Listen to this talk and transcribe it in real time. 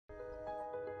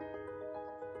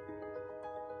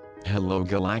Hello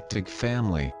Galactic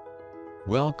family.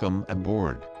 Welcome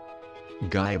aboard.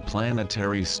 Gaia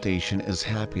Planetary Station is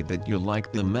happy that you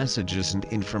like the messages and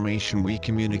information we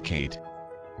communicate.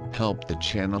 Help the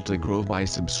channel to grow by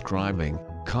subscribing,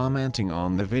 commenting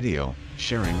on the video,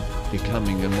 sharing,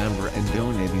 becoming a member and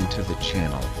donating to the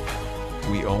channel.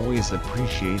 We always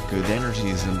appreciate good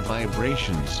energies and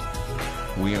vibrations.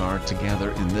 We are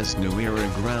together in this new era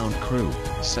ground crew.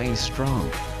 Stay strong.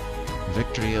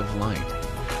 Victory of light.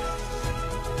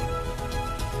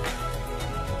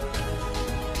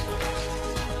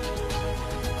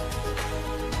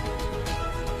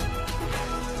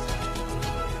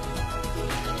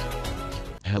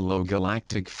 Hello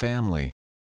Galactic family.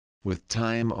 With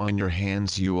time on your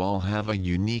hands, you all have a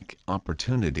unique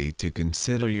opportunity to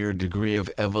consider your degree of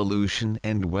evolution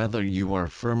and whether you are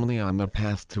firmly on the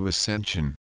path to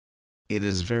ascension. It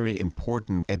is very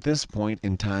important at this point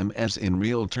in time, as in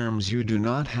real terms you do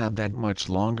not have that much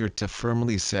longer to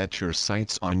firmly set your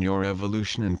sights on your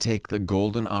evolution and take the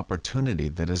golden opportunity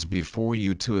that is before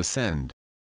you to ascend.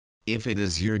 If it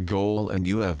is your goal and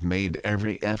you have made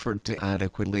every effort to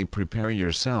adequately prepare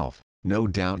yourself, no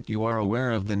doubt you are aware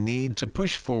of the need to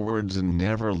push forwards and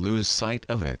never lose sight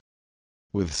of it.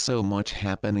 With so much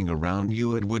happening around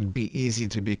you, it would be easy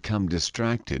to become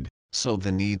distracted, so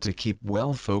the need to keep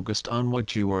well focused on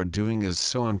what you are doing is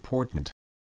so important.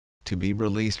 To be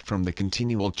released from the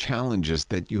continual challenges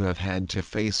that you have had to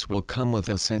face will come with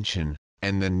ascension,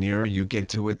 and the nearer you get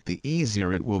to it, the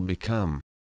easier it will become.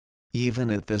 Even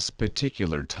at this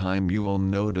particular time, you will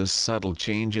notice subtle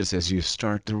changes as you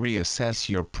start to reassess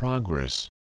your progress.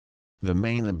 The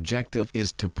main objective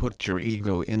is to put your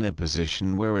ego in a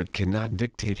position where it cannot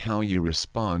dictate how you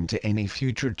respond to any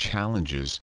future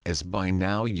challenges, as by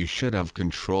now you should have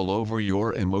control over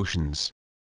your emotions.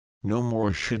 No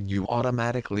more should you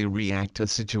automatically react to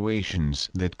situations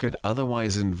that could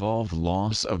otherwise involve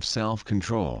loss of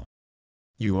self-control.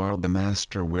 You are the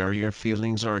master where your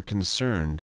feelings are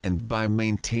concerned, and by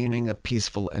maintaining a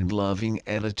peaceful and loving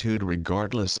attitude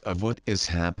regardless of what is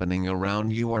happening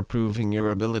around, you are proving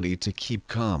your ability to keep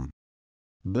calm.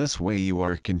 This way you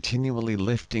are continually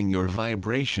lifting your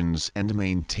vibrations and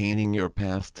maintaining your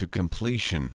path to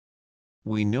completion.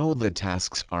 We know the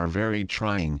tasks are very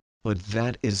trying, but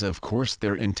that is of course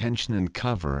their intention, and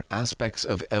cover aspects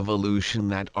of evolution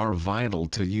that are vital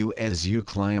to you as you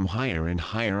climb higher and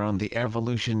higher on the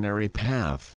evolutionary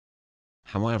path.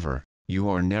 However, you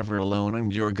are never alone,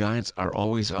 and your guides are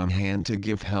always on hand to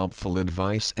give helpful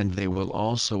advice, and they will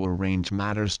also arrange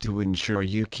matters to ensure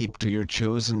you keep to your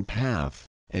chosen path,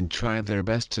 and try their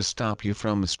best to stop you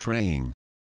from straying.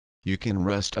 You can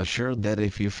rest assured that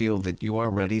if you feel that you are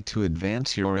ready to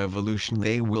advance your evolution,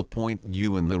 they will point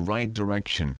you in the right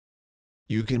direction.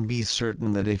 You can be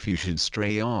certain that if you should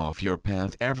stray off your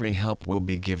path, every help will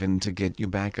be given to get you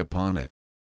back upon it.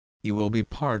 You will be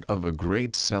part of a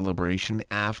great celebration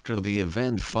after the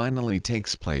event finally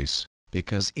takes place,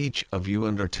 because each of you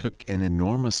undertook an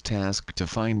enormous task to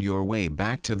find your way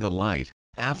back to the light,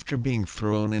 after being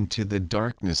thrown into the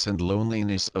darkness and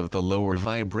loneliness of the lower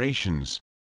vibrations.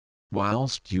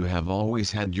 Whilst you have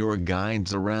always had your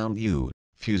guides around you,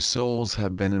 few souls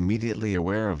have been immediately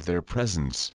aware of their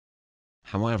presence.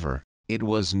 However, it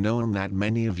was known that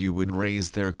many of you would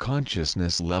raise their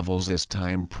consciousness levels as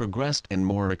time progressed and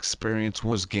more experience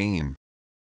was gained.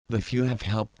 The few have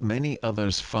helped many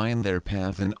others find their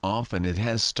path, and often it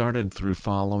has started through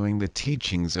following the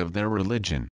teachings of their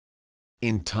religion.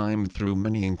 In time, through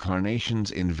many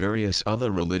incarnations in various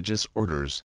other religious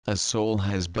orders, a soul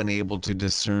has been able to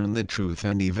discern the truth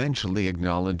and eventually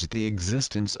acknowledge the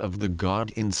existence of the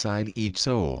God inside each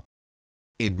soul.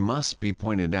 It must be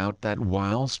pointed out that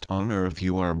whilst on earth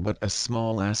you are but a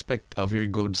small aspect of your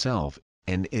good self,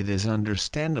 and it is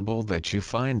understandable that you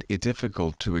find it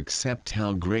difficult to accept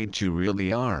how great you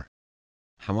really are.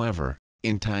 However,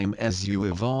 in time, as you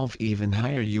evolve even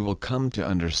higher, you will come to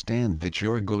understand that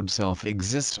your good self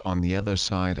exists on the other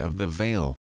side of the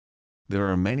veil. There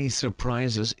are many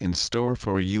surprises in store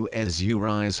for you as you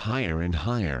rise higher and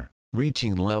higher,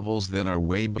 reaching levels that are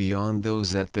way beyond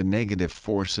those that the negative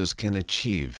forces can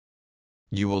achieve.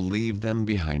 You will leave them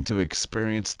behind to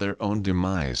experience their own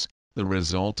demise, the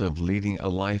result of leading a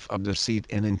life of deceit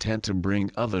and intent to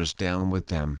bring others down with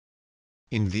them.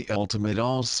 In the ultimate,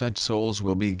 all such souls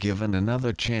will be given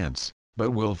another chance,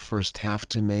 but will first have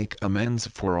to make amends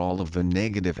for all of the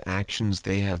negative actions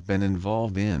they have been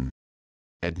involved in.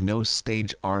 At no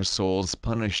stage are souls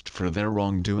punished for their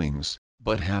wrongdoings,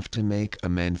 but have to make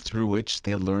amends through which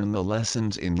they learn the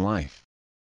lessons in life.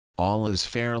 all is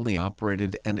fairly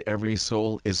operated and every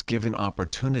soul is given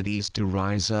opportunities to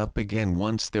rise up again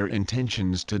once their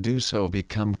intentions to do so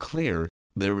become clear.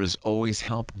 There is always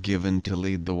help given to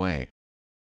lead the way.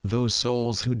 Those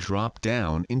souls who drop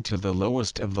down into the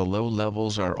lowest of the low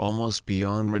levels are almost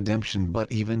beyond redemption,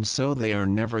 but even so they are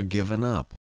never given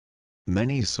up.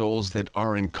 Many souls that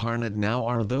are incarnate now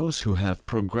are those who have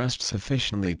progressed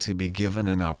sufficiently to be given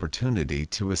an opportunity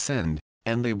to ascend,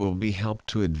 and they will be helped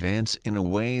to advance in a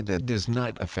way that does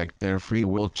not affect their free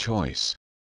will choice.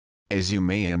 As you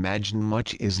may imagine,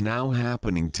 much is now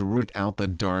happening to root out the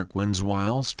dark ones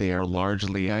whilst they are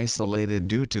largely isolated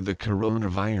due to the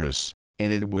coronavirus,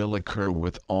 and it will occur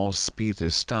with all speed to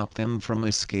stop them from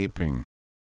escaping.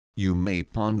 You may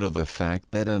ponder the fact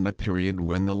that in a period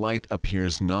when the light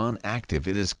appears non-active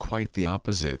it is quite the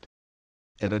opposite.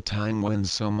 At a time when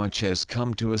so much has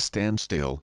come to a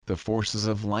standstill, the forces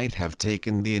of light have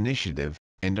taken the initiative,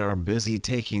 and are busy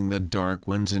taking the dark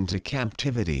ones into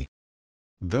captivity.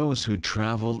 Those who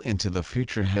travel into the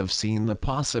future have seen the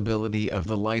possibility of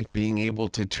the light being able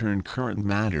to turn current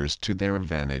matters to their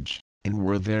advantage, and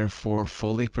were therefore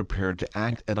fully prepared to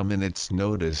act at a minute's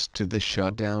notice to the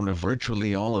shutdown of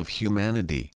virtually all of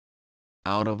humanity.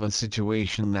 Out of a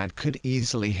situation that could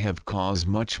easily have caused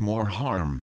much more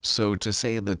harm, so to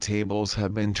say, the tables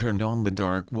have been turned on the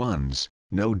dark ones,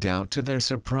 no doubt to their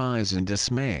surprise and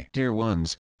dismay. Dear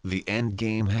ones, the end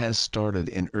game has started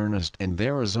in earnest and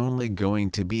there is only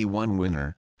going to be one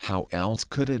winner. How else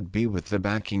could it be with the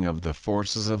backing of the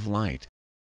forces of light?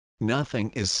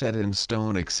 Nothing is set in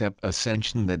stone except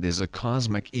ascension, that is a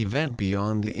cosmic event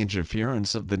beyond the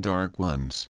interference of the dark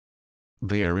ones.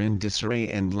 They are in disarray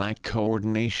and lack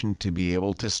coordination to be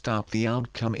able to stop the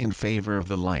outcome in favor of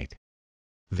the light.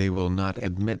 They will not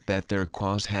admit that their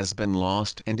cause has been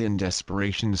lost and in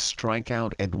desperation strike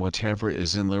out at whatever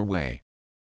is in their way.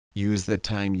 Use the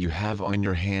time you have on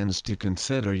your hands to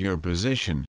consider your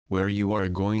position, where you are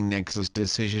going next, as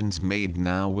decisions made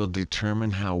now will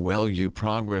determine how well you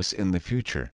progress in the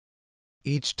future.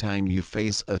 Each time you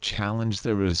face a challenge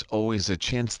there is always a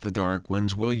chance the dark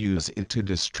ones will use it to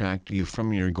distract you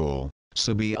from your goal,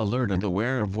 so be alert and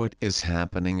aware of what is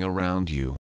happening around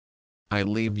you. I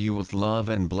leave you with love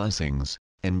and blessings,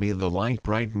 and may the light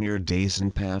brighten your days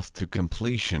and path to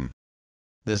completion.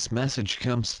 This message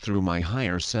comes through my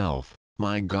higher self,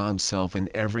 my God self, and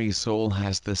every soul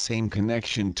has the same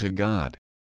connection to God.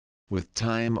 With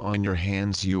time on your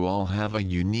hands you all have a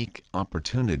unique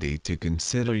opportunity to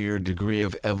consider your degree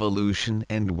of evolution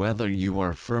and whether you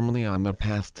are firmly on the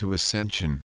path to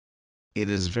ascension. It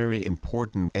is very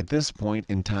important at this point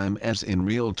in time, as in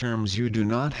real terms you do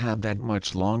not have that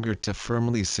much longer, to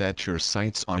firmly set your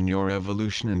sights on your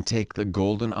evolution and take the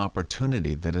golden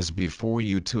opportunity that is before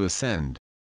you to ascend.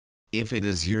 If it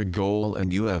is your goal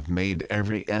and you have made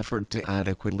every effort to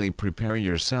adequately prepare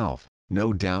yourself,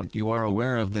 no doubt you are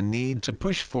aware of the need to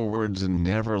push forwards and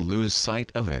never lose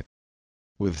sight of it.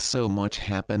 With so much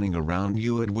happening around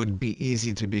you it would be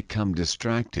easy to become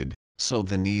distracted, so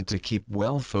the need to keep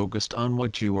well focused on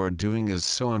what you are doing is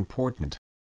so important.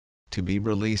 To be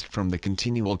released from the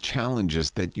continual challenges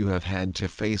that you have had to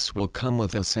face will come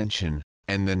with ascension,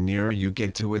 and the nearer you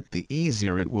get to it the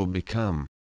easier it will become.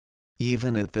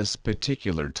 Even at this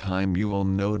particular time you will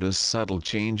notice subtle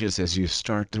changes as you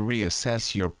start to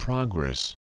reassess your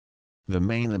progress. The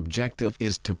main objective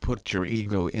is to put your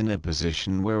ego in a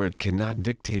position where it cannot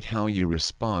dictate how you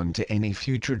respond to any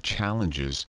future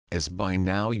challenges, as by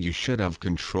now you should have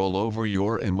control over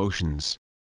your emotions.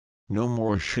 No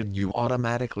more should you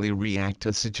automatically react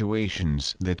to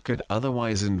situations that could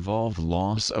otherwise involve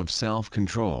loss of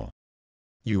self-control.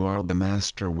 You are the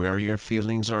master where your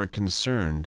feelings are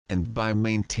concerned, and by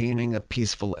maintaining a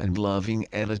peaceful and loving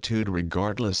attitude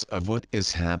regardless of what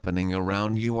is happening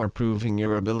around you are proving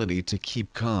your ability to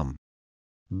keep calm.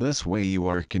 This way you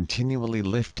are continually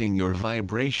lifting your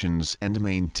vibrations and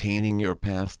maintaining your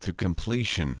path to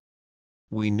completion.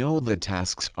 We know the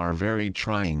tasks are very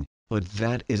trying, but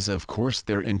that is of course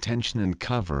their intention, and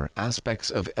cover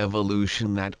aspects of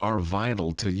evolution that are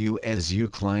vital to you as you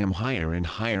climb higher and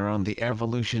higher on the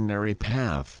evolutionary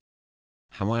path.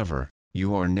 However,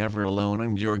 you are never alone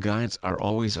and your guides are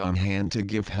always on hand to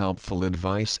give helpful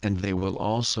advice, and they will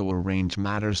also arrange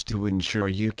matters to ensure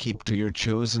you keep to your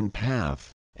chosen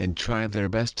path, and try their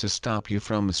best to stop you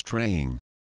from straying.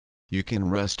 You can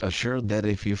rest assured that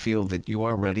if you feel that you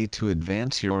are ready to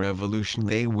advance your evolution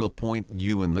they will point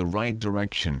you in the right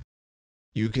direction.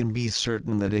 You can be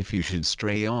certain that if you should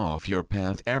stray off your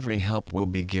path every help will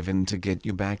be given to get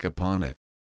you back upon it.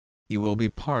 You will be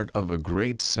part of a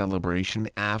great celebration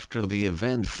after the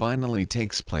event finally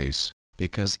takes place,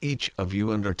 because each of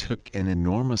you undertook an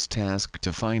enormous task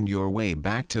to find your way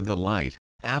back to the light,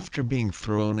 after being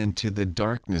thrown into the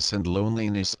darkness and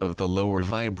loneliness of the lower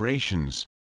vibrations.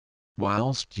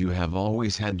 Whilst you have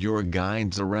always had your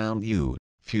guides around you,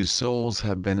 few souls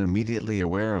have been immediately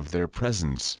aware of their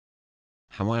presence.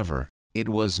 However, it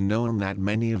was known that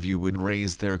many of you would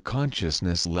raise their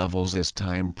consciousness levels as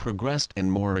time progressed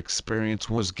and more experience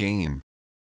was gained.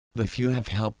 The few have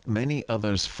helped many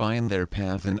others find their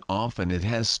path, and often it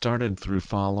has started through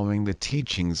following the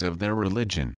teachings of their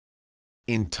religion.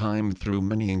 In time, through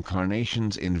many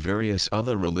incarnations in various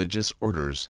other religious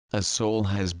orders, a soul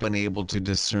has been able to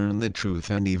discern the truth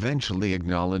and eventually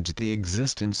acknowledge the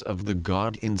existence of the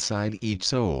God inside each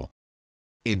soul.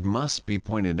 It must be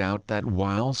pointed out that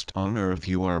whilst on earth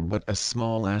you are but a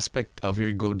small aspect of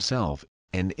your good self,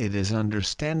 and it is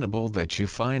understandable that you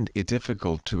find it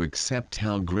difficult to accept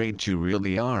how great you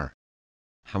really are.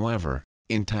 However,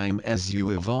 in time, as you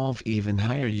evolve even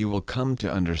higher, you will come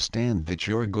to understand that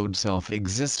your good self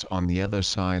exists on the other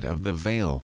side of the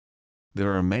veil.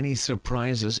 There are many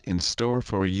surprises in store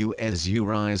for you as you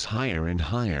rise higher and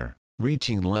higher,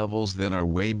 reaching levels that are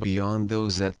way beyond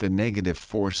those that the negative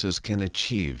forces can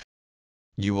achieve.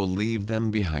 You will leave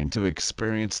them behind to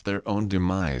experience their own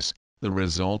demise, the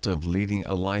result of leading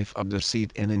a life of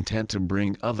deceit and intent to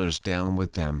bring others down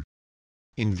with them.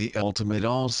 In the ultimate,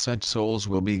 all such souls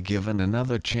will be given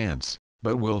another chance,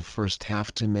 but will first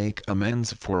have to make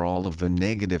amends for all of the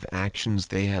negative actions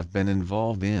they have been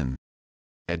involved in.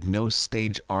 At no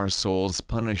stage are souls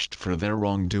punished for their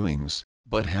wrongdoings,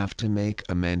 but have to make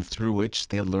amends through which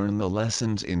they learn the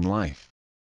lessons in life.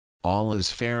 All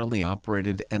is fairly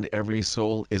operated, and every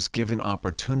soul is given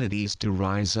opportunities to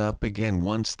rise up again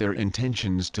once their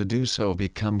intentions to do so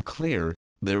become clear.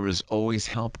 There is always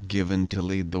help given to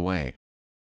lead the way.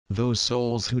 Those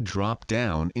souls who drop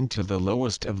down into the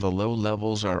lowest of the low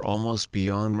levels are almost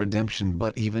beyond redemption,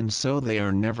 but even so they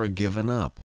are never given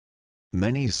up.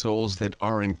 Many souls that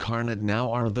are incarnate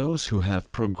now are those who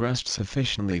have progressed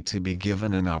sufficiently to be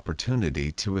given an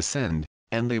opportunity to ascend,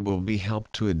 and they will be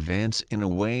helped to advance in a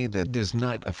way that does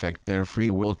not affect their free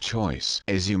will choice.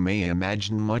 As you may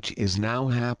imagine, much is now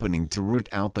happening to root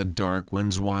out the dark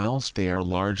ones whilst they are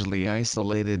largely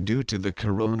isolated due to the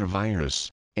coronavirus,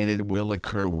 and it will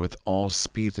occur with all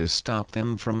speed to stop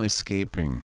them from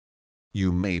escaping.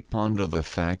 You may ponder the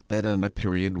fact that in a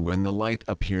period when the light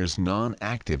appears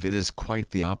non-active, it is quite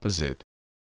the opposite.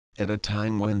 At a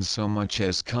time when so much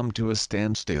has come to a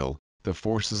standstill, the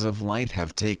forces of light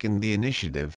have taken the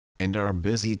initiative, and are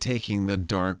busy taking the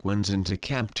dark ones into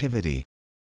captivity.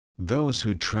 Those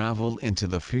who travel into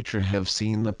the future have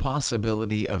seen the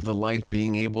possibility of the light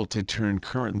being able to turn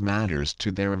current matters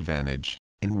to their advantage,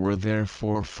 and were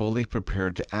therefore fully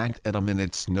prepared to act at a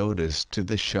minute's notice to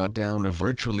the shutdown of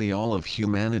virtually all of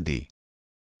humanity.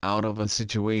 Out of a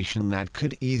situation that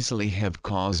could easily have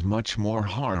caused much more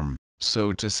harm,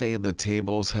 so to say, the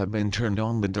tables have been turned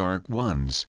on the dark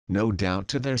ones, no doubt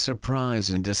to their surprise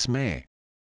and dismay.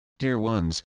 Dear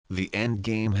ones, the end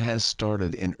game has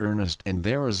started in earnest, and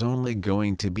there is only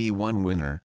going to be one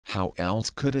winner. How else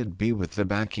could it be with the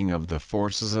backing of the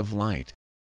forces of light?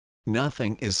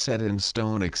 Nothing is set in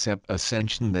stone except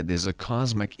ascension, that is a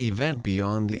cosmic event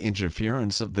beyond the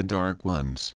interference of the dark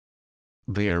ones.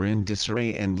 They are in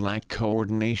disarray and lack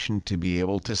coordination to be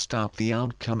able to stop the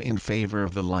outcome in favor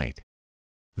of the light.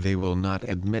 They will not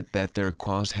admit that their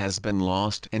cause has been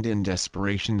lost, and in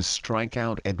desperation strike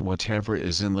out at whatever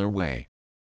is in their way.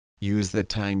 Use the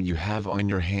time you have on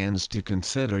your hands to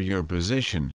consider your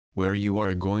position, where you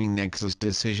are going next, as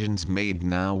decisions made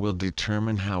now will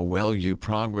determine how well you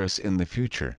progress in the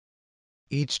future.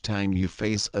 Each time you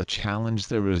face a challenge,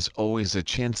 there is always a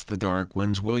chance the dark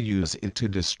ones will use it to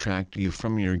distract you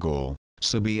from your goal,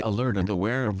 so be alert and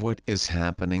aware of what is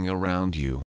happening around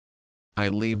you. I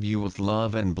leave you with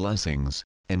love and blessings,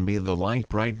 and may the light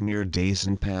brighten your days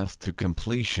and path to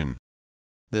completion.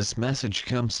 This message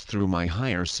comes through my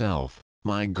higher self,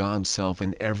 my God self,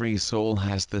 and every soul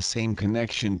has the same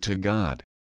connection to God.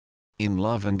 In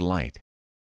love and light.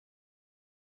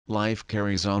 Life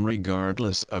carries on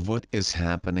regardless of what is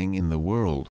happening in the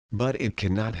world, but it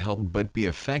cannot help but be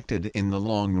affected in the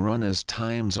long run as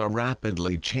times are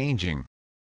rapidly changing.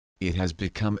 It has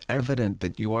become evident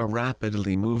that you are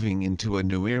rapidly moving into a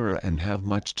new era and have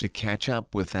much to catch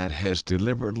up with that has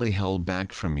deliberately held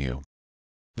back from you.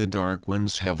 The dark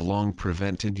ones have long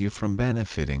prevented you from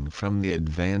benefiting from the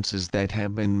advances that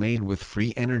have been made with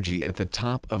free energy at the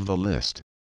top of the list.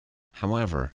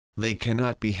 However, they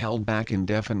cannot be held back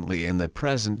indefinitely, and the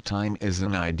present time is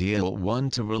an ideal one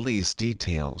to release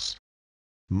details.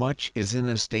 Much is in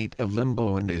a state of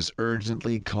limbo and is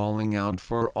urgently calling out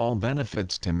for all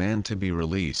benefits to man to be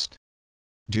released.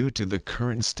 Due to the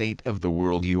current state of the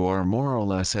world, you are more or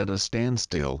less at a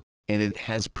standstill, and it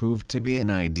has proved to be an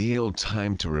ideal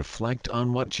time to reflect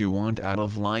on what you want out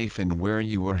of life and where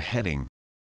you are heading.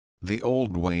 The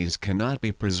old ways cannot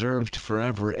be preserved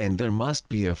forever, and there must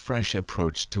be a fresh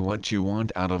approach to what you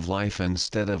want out of life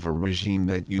instead of a regime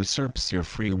that usurps your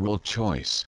free will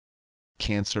choice.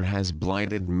 Cancer has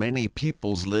blighted many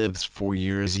people's lives for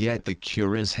years, yet the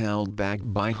cure is held back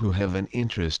by who have an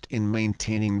interest in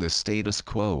maintaining the status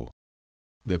quo.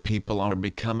 The people are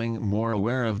becoming more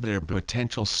aware of their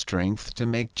potential strength to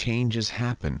make changes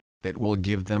happen that will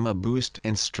give them a boost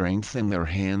and strength in their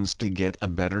hands to get a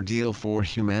better deal for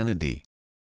humanity.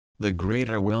 The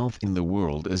greater wealth in the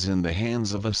world is in the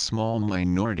hands of a small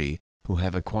minority, who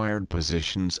have acquired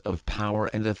positions of power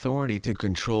and authority to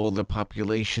control the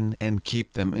population and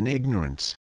keep them in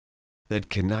ignorance. That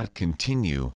cannot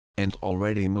continue, and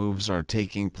already moves are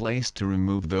taking place to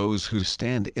remove those who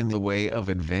stand in the way of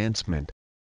advancement.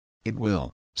 It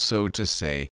will, so to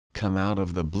say, come out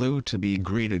of the blue to be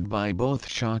greeted by both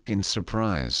shock and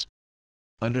surprise.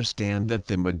 Understand that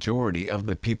the majority of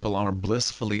the people are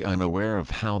blissfully unaware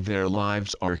of how their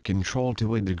lives are controlled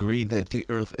to a degree that the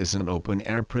earth is an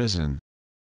open-air prison.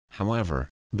 However,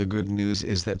 the good news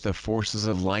is that the forces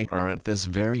of light are at this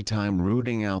very time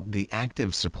rooting out the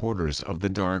active supporters of the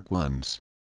dark ones.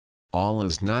 All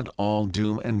is not all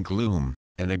doom and gloom,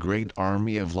 and a great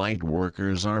army of light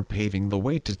workers are paving the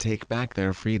way to take back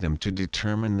their freedom to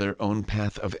determine their own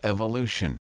path of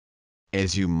evolution.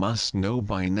 As you must know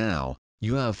by now,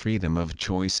 you have freedom of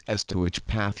choice as to which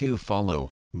path you follow,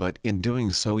 but in doing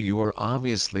so you are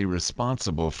obviously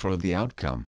responsible for the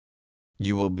outcome.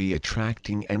 You will be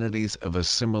attracting entities of a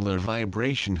similar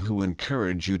vibration who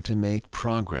encourage you to make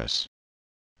progress.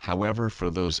 However,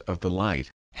 for those of the light,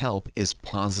 help is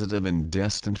positive and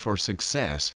destined for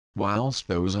success, whilst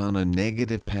those on a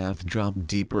negative path drop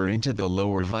deeper into the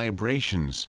lower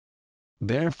vibrations.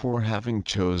 Therefore, having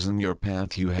chosen your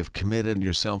path, you have committed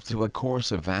yourself to a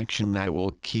course of action that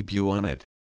will keep you on it.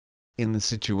 In the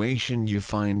situation you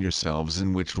find yourselves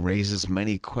in, which raises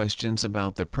many questions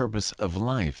about the purpose of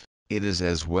life, it is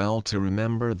as well to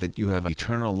remember that you have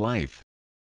eternal life.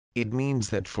 It means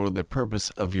that for the purpose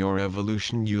of your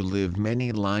evolution you live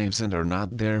many lives and are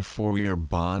not there for your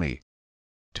body.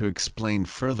 To explain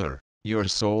further, your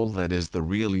soul, that is the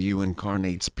real you,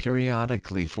 incarnates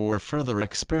periodically for further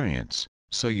experience,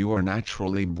 so you are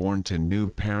naturally born to new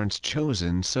parents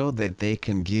chosen so that they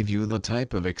can give you the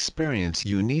type of experience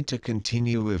you need to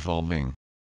continue evolving.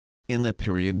 In the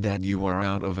period that you are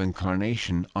out of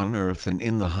incarnation on earth and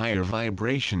in the higher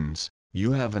vibrations,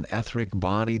 you have an etheric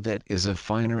body that is a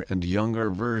finer and younger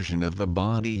version of the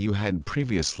body you had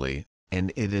previously,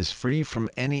 and it is free from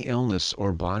any illness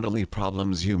or bodily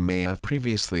problems you may have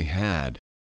previously had.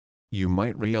 You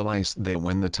might realize that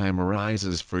when the time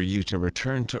arises for you to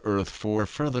return to Earth for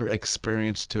further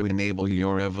experience to enable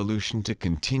your evolution to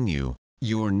continue,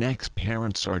 your next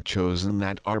parents are chosen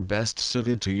that are best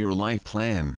suited to your life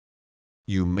plan.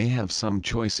 You may have some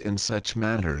choice in such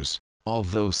matters,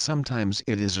 although sometimes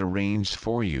it is arranged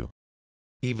for you.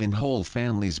 Even whole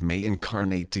families may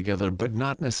incarnate together, but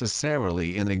not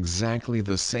necessarily in exactly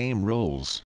the same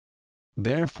roles.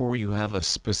 Therefore you have a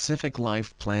specific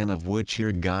life plan of which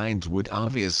your guides would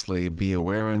obviously be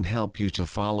aware and help you to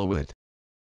follow it.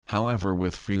 However,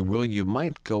 with free will you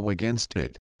might go against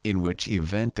it, in which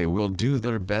event they will do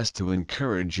their best to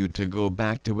encourage you to go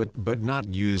back to it but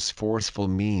not use forceful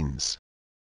means.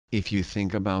 If you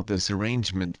think about this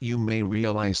arrangement, you may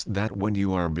realize that when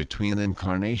you are between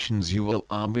incarnations you will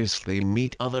obviously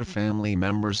meet other family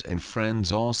members and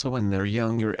friends also in their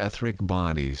younger etheric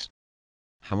bodies.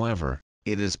 However,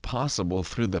 it is possible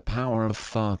through the power of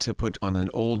thought to put on an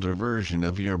older version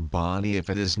of your body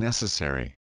if it is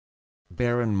necessary.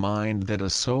 Bear in mind that a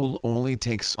soul only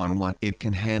takes on what it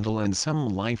can handle, and some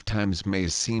lifetimes may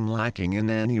seem lacking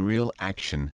in any real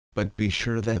action, but be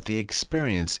sure that the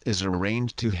experience is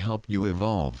arranged to help you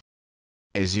evolve.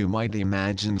 As you might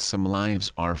imagine, some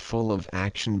lives are full of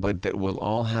action, but that will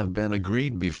all have been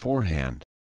agreed beforehand.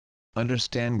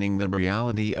 Understanding the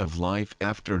reality of life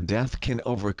after death can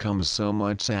overcome so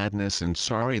much sadness and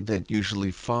sorrow that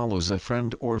usually follows a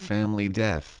friend or family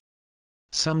death.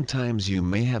 Sometimes you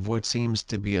may have what seems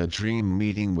to be a dream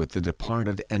meeting with the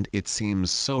departed, and it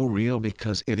seems so real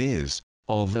because it is,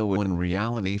 although in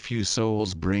reality few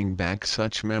souls bring back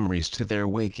such memories to their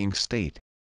waking state.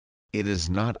 It is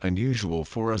not unusual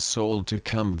for a soul to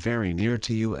come very near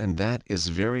to you, and that is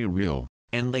very real,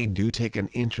 and they do take an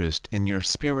interest in your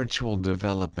spiritual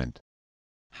development.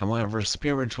 However,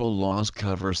 spiritual laws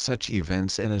cover such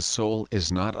events and a soul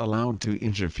is not allowed to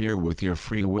interfere with your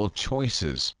free will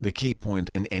choices. The key point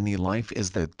in any life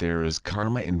is that there is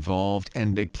karma involved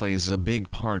and it plays a big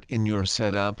part in your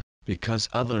setup, because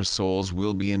other souls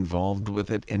will be involved with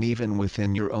it and even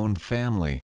within your own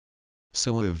family.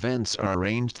 So events are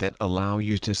arranged that allow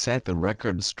you to set the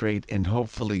record straight and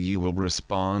hopefully you will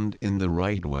respond in the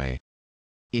right way.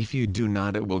 If you do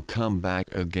not, it will come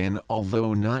back again,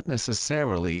 although not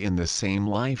necessarily in the same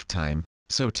lifetime,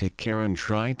 so take care and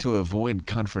try to avoid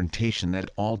confrontation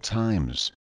at all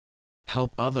times.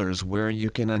 Help others where you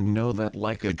can and know that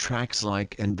like attracts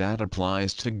like, and that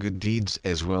applies to good deeds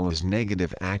as well as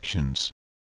negative actions.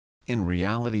 In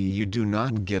reality, you do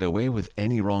not get away with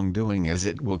any wrongdoing, as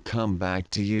it will come back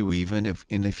to you even if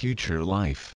in a future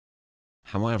life.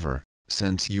 However,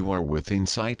 since you are within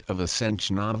sight of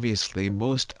ascension, obviously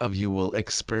most of you will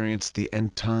experience the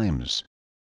end times.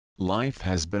 Life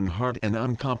has been hard and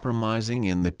uncompromising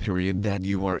in the period that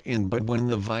you are in, but when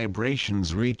the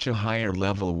vibrations reach a higher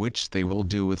level, which they will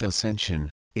do with ascension,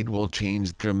 it will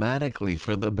change dramatically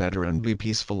for the better and be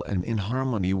peaceful and in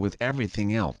harmony with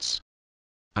everything else.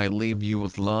 I leave you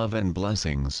with love and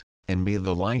blessings, and may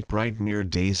the light brighten your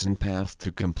days and path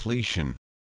to completion.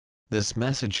 This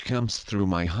message comes through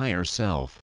my higher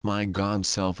self, my God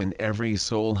self, and every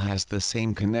soul has the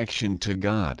same connection to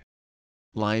God.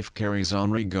 Life carries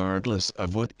on regardless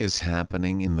of what is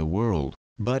happening in the world,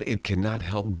 but it cannot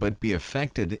help but be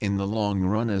affected in the long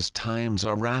run as times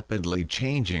are rapidly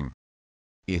changing.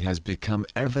 It has become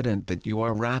evident that you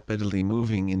are rapidly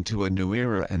moving into a new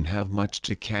era and have much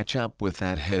to catch up with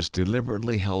that has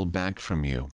deliberately held back from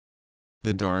you.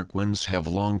 The Dark Ones have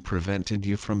long prevented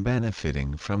you from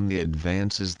benefiting from the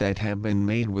advances that have been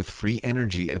made with free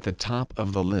energy at the top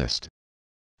of the list.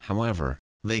 However,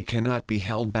 they cannot be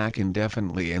held back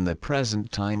indefinitely, and the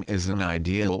present time is an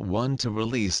ideal one to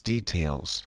release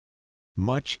details.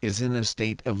 Much is in a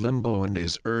state of limbo and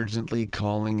is urgently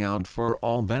calling out for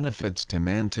all benefits to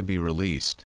man to be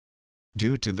released.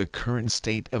 Due to the current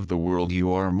state of the world,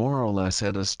 you are more or less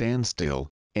at a standstill,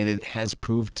 and it has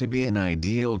proved to be an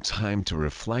ideal time to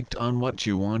reflect on what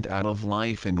you want out of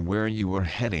life and where you are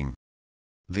heading.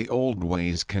 The old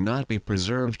ways cannot be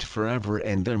preserved forever,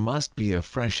 and there must be a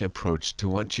fresh approach to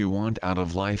what you want out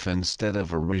of life instead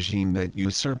of a regime that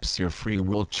usurps your free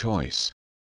will choice.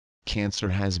 Cancer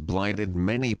has blighted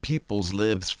many people's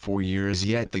lives for years,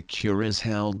 yet the cure is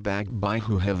held back by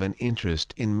who have an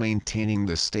interest in maintaining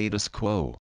the status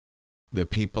quo. The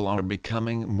people are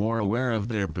becoming more aware of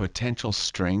their potential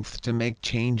strength to make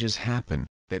changes happen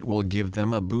that will give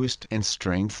them a boost and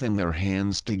strength in their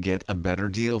hands to get a better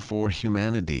deal for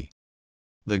humanity.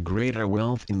 The greater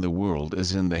wealth in the world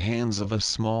is in the hands of a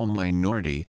small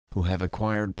minority, who have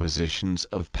acquired positions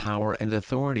of power and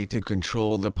authority to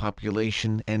control the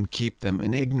population and keep them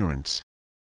in ignorance.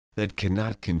 That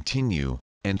cannot continue,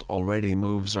 and already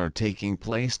moves are taking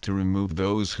place to remove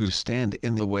those who stand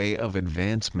in the way of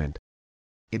advancement.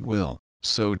 It will,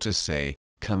 so to say,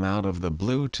 come out of the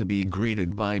blue to be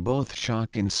greeted by both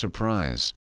shock and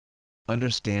surprise.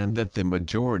 Understand that the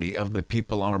majority of the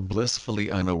people are blissfully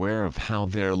unaware of how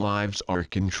their lives are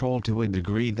controlled to a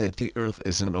degree that the earth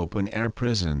is an open-air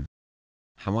prison.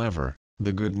 However,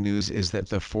 the good news is that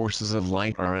the forces of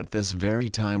light are at this very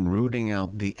time rooting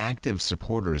out the active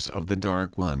supporters of the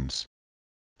Dark Ones.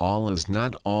 All is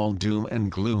not all doom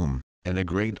and gloom, and a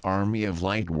great army of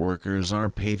light workers are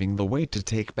paving the way to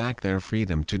take back their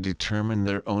freedom to determine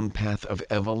their own path of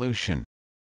evolution.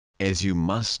 As you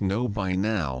must know by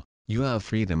now, you have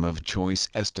freedom of choice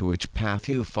as to which path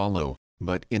you follow,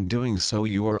 but in doing so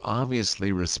you are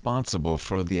obviously responsible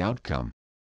for the outcome.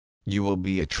 You will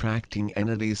be attracting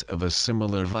entities of a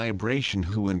similar vibration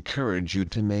who encourage you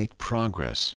to make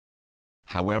progress.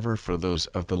 However, for those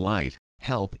of the light,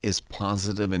 help is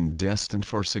positive and destined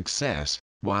for success,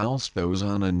 whilst those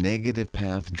on a negative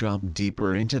path drop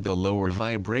deeper into the lower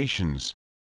vibrations.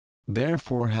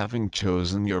 Therefore, having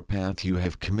chosen your path, you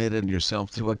have committed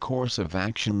yourself to a course of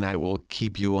action that will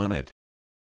keep you on it.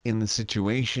 In the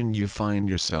situation you find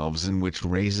yourselves in, which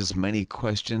raises many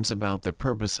questions about the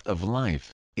purpose of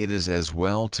life, it is as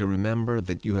well to remember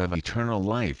that you have eternal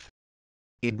life.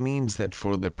 It means that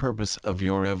for the purpose of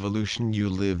your evolution you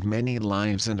live many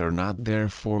lives and are not there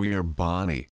for your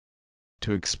body.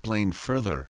 To explain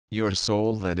further, your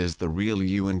soul, that is the real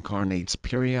you, incarnates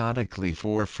periodically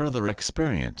for further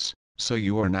experience, so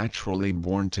you are naturally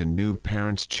born to new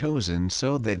parents chosen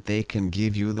so that they can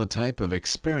give you the type of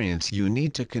experience you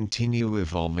need to continue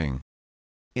evolving.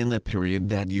 In the period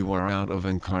that you are out of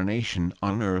incarnation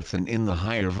on Earth and in the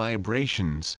higher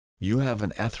vibrations, You have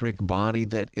an etheric body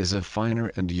that is a finer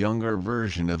and younger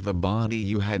version of the body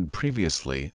you had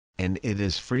previously, and it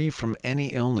is free from any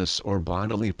illness or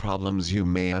bodily problems you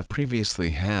may have previously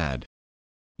had.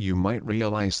 You might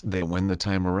realize that when the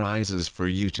time arises for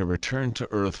you to return to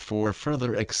Earth for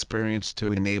further experience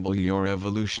to enable your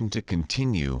evolution to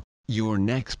continue, your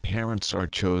next parents are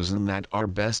chosen that are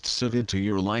best suited to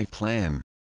your life plan.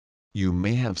 You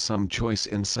may have some choice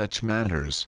in such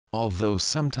matters, although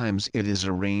sometimes it is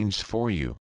arranged for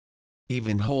you.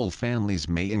 Even whole families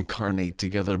may incarnate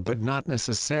together but not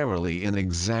necessarily in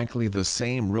exactly the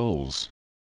same roles.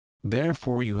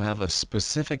 Therefore you have a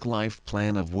specific life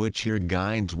plan of which your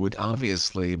guides would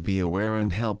obviously be aware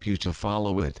and help you to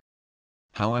follow it.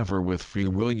 However, with free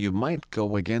will you might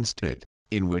go against it,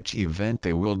 in which event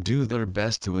they will do their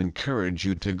best to encourage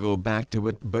you to go back to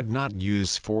it but not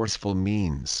use forceful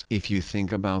means. If you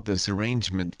think about this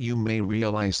arrangement, you may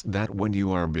realize that when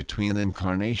you are between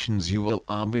incarnations you will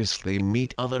obviously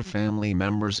meet other family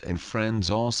members and friends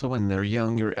also in their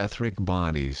younger etheric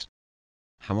bodies.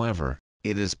 However,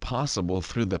 it is possible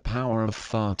through the power of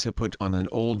thought to put on an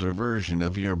older version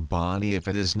of your body if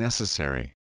it is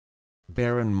necessary.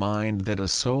 Bear in mind that a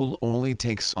soul only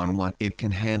takes on what it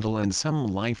can handle, and some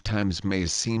lifetimes may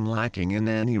seem lacking in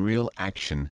any real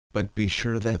action, but be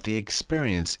sure that the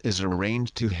experience is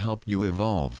arranged to help you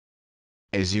evolve.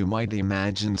 As you might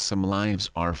imagine, some lives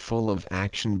are full of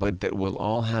action, but that will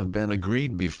all have been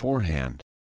agreed beforehand.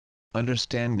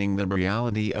 Understanding the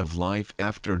reality of life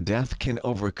after death can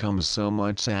overcome so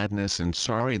much sadness and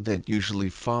sorrow that usually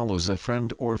follows a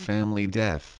friend or family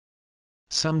death.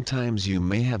 Sometimes you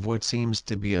may have what seems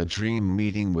to be a dream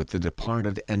meeting with the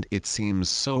departed, and it seems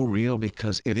so real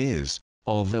because it is,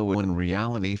 although in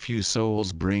reality few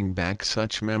souls bring back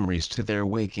such memories to their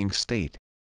waking state.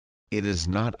 It is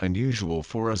not unusual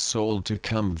for a soul to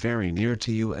come very near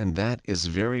to you, and that is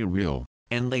very real,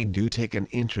 and they do take an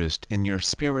interest in your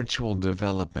spiritual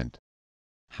development.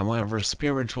 However,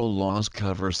 spiritual laws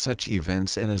cover such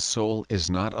events and a soul is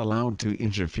not allowed to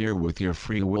interfere with your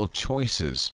free will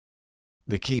choices.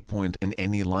 The key point in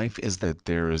any life is that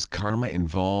there is karma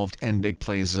involved, and it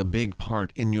plays a big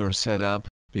part in your setup,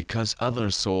 because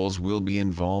other souls will be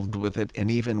involved with it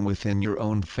and even within your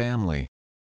own family.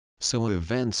 So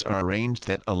events are arranged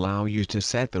that allow you to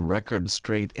set the record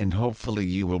straight, and hopefully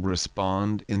you will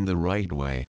respond in the right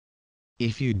way.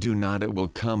 If you do not, it will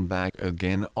come back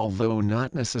again, although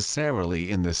not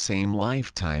necessarily in the same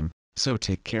lifetime, so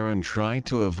take care and try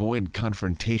to avoid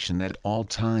confrontation at all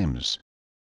times.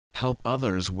 Help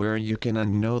others where you can,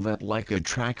 and know that like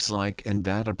attracts like, and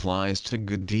that applies to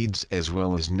good deeds as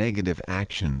well as negative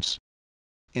actions.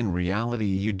 In reality,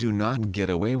 you do not get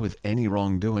away with any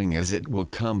wrongdoing, as it will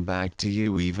come back to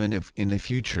you even if in a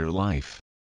future life.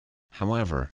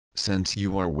 However, since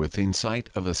you are within sight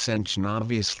of ascension,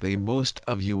 obviously most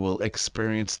of you will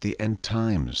experience the end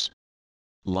times.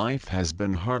 Life has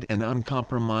been hard and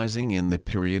uncompromising in the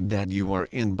period that you are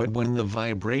in, but when the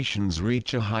vibrations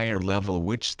reach a higher level,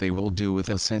 which they will do with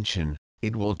ascension,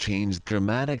 it will change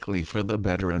dramatically for the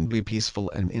better and be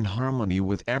peaceful and in harmony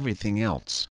with everything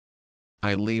else.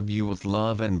 I leave you with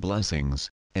love and blessings,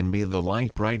 and may the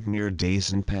light brighten your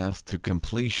days and path to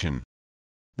completion.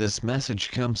 This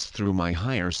message comes through my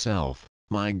higher self,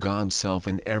 my God self,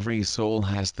 and every soul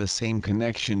has the same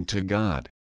connection to God.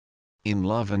 In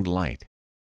love and light.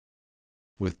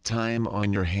 With time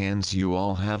on your hands, you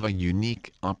all have a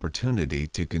unique opportunity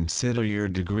to consider your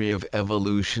degree of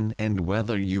evolution and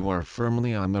whether you are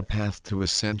firmly on the path to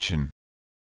ascension.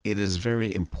 It is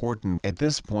very important at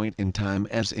this point in time,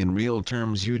 as in real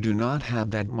terms you do not have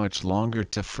that much longer,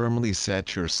 to firmly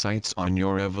set your sights on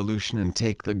your evolution and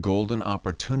take the golden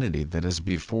opportunity that is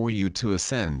before you to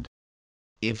ascend.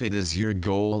 If it is your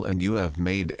goal and you have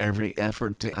made every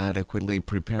effort to adequately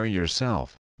prepare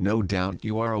yourself, no doubt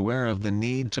you are aware of the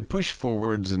need to push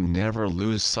forwards and never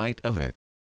lose sight of it.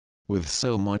 With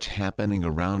so much happening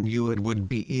around you, it would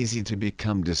be easy to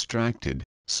become distracted,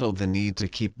 so the need to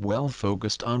keep well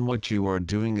focused on what you are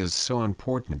doing is so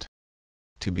important.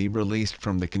 To be released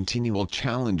from the continual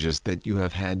challenges that you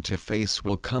have had to face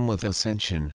will come with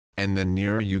ascension, and the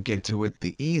nearer you get to it,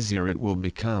 the easier it will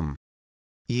become.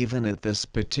 Even at this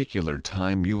particular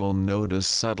time, you will notice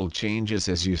subtle changes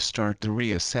as you start to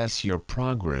reassess your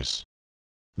progress.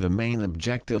 The main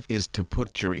objective is to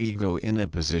put your ego in a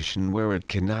position where it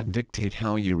cannot dictate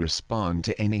how you respond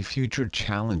to any future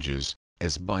challenges,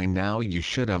 as by now you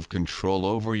should have control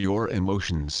over your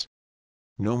emotions.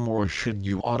 No more should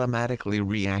you automatically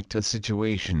react to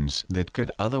situations that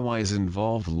could otherwise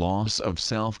involve loss of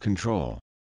self-control.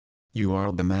 You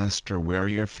are the master where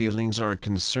your feelings are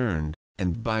concerned,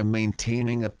 and by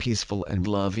maintaining a peaceful and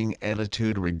loving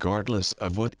attitude regardless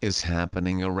of what is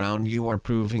happening around you are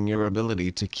proving your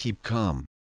ability to keep calm.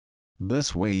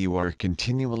 This way you are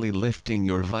continually lifting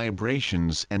your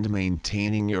vibrations and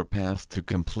maintaining your path to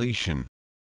completion.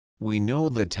 We know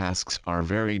the tasks are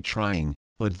very trying,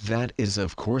 but that is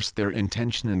of course their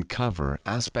intention and cover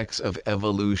aspects of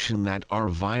evolution that are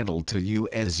vital to you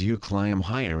as you climb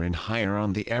higher and higher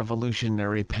on the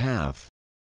evolutionary path.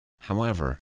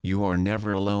 However, you are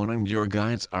never alone and your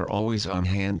guides are always on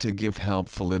hand to give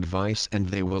helpful advice, and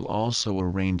they will also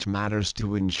arrange matters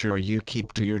to ensure you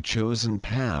keep to your chosen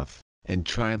path, and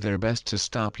try their best to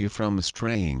stop you from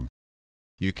straying.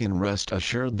 You can rest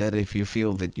assured that if you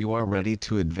feel that you are ready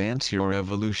to advance your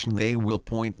evolution, they will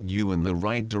point you in the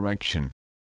right direction.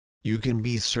 You can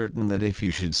be certain that if you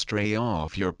should stray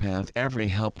off your path, every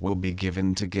help will be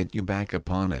given to get you back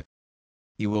upon it.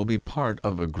 You will be part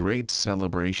of a great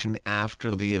celebration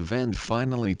after the event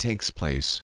finally takes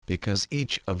place, because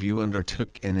each of you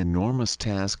undertook an enormous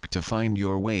task to find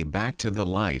your way back to the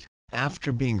light,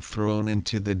 after being thrown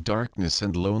into the darkness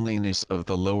and loneliness of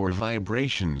the lower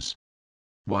vibrations.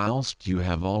 Whilst you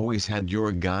have always had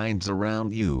your guides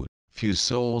around you, few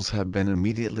souls have been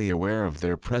immediately aware of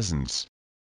their presence.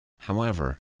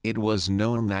 However, it was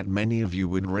known that many of you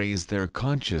would raise their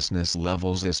consciousness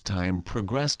levels as time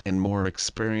progressed and more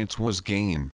experience was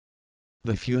gained.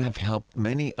 The few have helped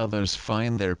many others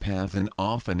find their path, and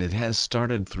often it has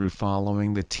started through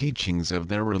following the teachings of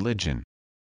their religion.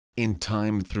 In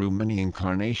time, through many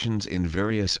incarnations in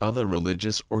various other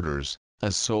religious orders,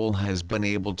 a soul has been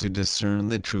able to discern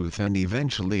the truth and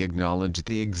eventually acknowledge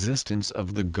the existence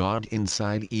of the God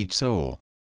inside each soul.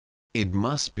 It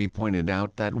must be pointed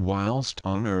out that whilst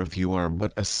on earth you are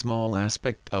but a small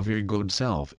aspect of your good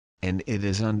self, and it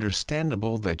is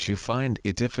understandable that you find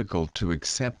it difficult to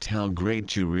accept how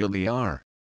great you really are.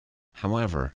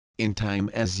 However, in time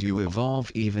as you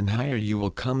evolve even higher, you will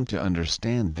come to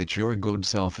understand that your good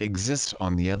self exists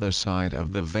on the other side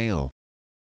of the veil.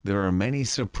 There are many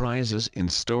surprises in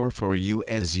store for you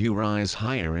as you rise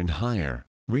higher and higher,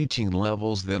 reaching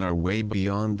levels that are way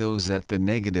beyond those that the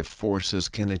negative forces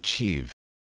can achieve.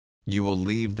 You will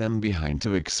leave them behind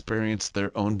to experience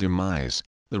their own demise,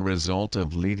 the result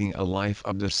of leading a life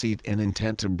of deceit and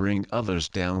intent to bring others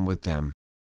down with them.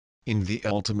 In the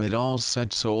ultimate, all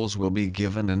such souls will be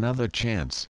given another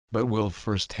chance, but will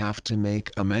first have to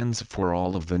make amends for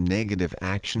all of the negative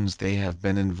actions they have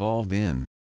been involved in.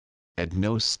 At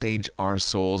no stage are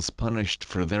souls punished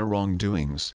for their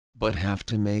wrongdoings, but have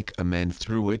to make amends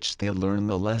through which they learn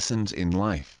the lessons in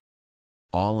life.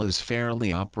 All is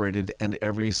fairly operated and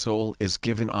every soul is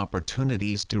given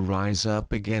opportunities to rise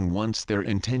up again once their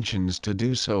intentions to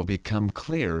do so become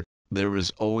clear. There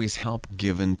is always help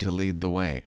given to lead the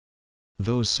way.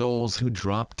 Those souls who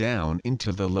drop down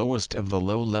into the lowest of the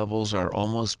low levels are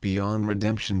almost beyond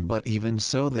redemption, but even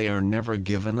so they are never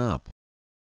given up.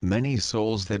 Many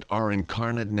souls that are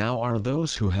incarnate now are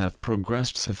those who have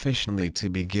progressed sufficiently to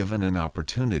be given an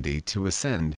opportunity to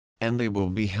ascend, and they will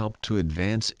be helped to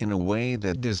advance in a way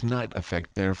that does not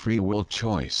affect their free will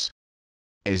choice.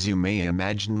 As you may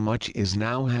imagine, much is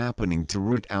now happening to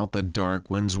root out the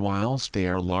dark ones whilst they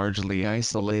are largely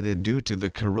isolated due to the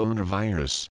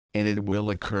coronavirus, and it will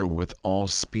occur with all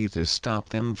speed to stop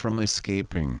them from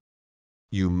escaping.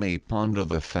 You may ponder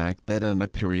the fact that in a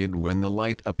period when the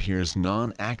light appears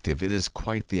non-active, it is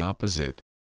quite the opposite.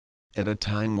 At a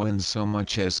time when so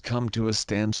much has come to a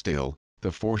standstill,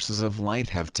 the forces of light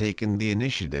have taken the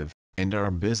initiative, and are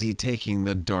busy taking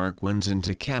the dark ones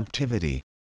into captivity.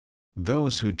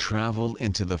 Those who travel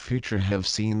into the future have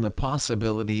seen the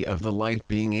possibility of the light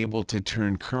being able to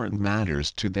turn current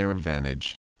matters to their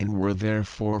advantage, and were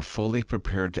therefore fully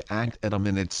prepared to act at a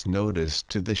minute's notice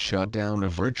to the shutdown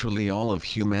of virtually all of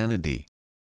humanity.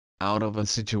 Out of a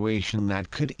situation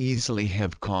that could easily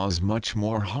have caused much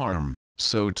more harm,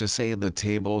 so to say, the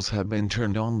tables have been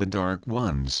turned on the dark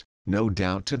ones, no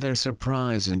doubt to their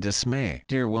surprise and dismay.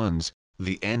 Dear ones,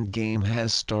 the end game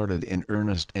has started in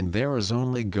earnest, and there is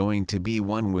only going to be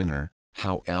one winner.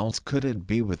 How else could it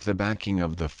be with the backing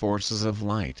of the forces of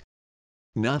light?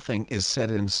 Nothing is set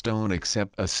in stone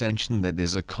except ascension, that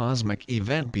is a cosmic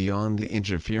event beyond the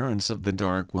interference of the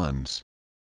dark ones.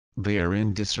 They are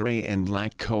in disarray and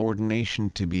lack coordination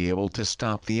to be able to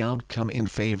stop the outcome in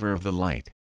favor of the light.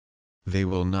 They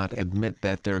will not admit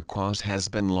that their cause has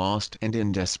been lost, and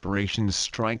in desperation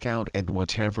strike out at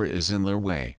whatever is in their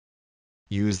way.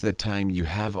 Use the time you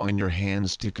have on your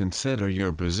hands to consider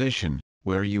your position,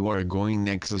 where you are going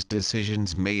next, as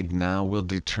decisions made now will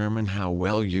determine how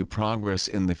well you progress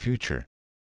in the future.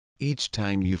 Each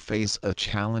time you face a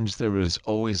challenge, there is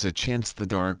always a chance the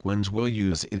dark ones will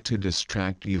use it to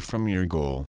distract you from your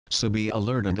goal, so be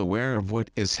alert and aware of what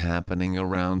is happening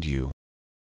around you.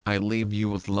 I leave you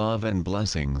with love and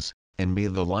blessings, and may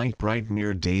the light brighten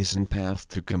your days and path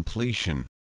to completion.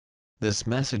 This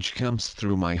message comes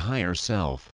through my higher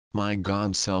self, my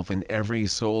God self, and every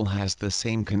soul has the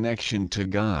same connection to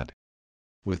God.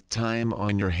 With time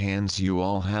on your hands, you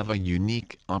all have a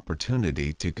unique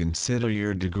opportunity to consider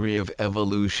your degree of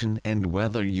evolution and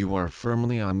whether you are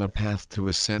firmly on the path to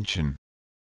ascension.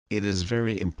 It is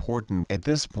very important at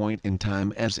this point in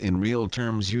time, as in real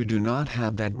terms you do not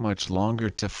have that much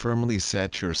longer to firmly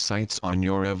set your sights on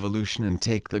your evolution and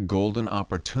take the golden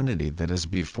opportunity that is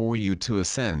before you to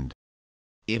ascend.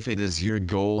 If it is your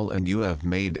goal and you have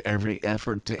made every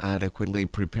effort to adequately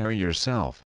prepare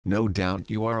yourself, no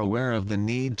doubt you are aware of the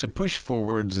need to push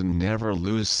forwards and never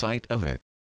lose sight of it.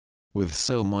 With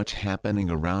so much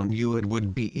happening around you, it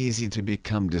would be easy to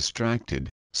become distracted,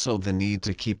 so the need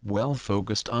to keep well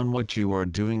focused on what you are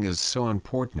doing is so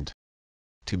important.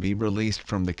 To be released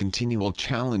from the continual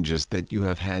challenges that you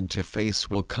have had to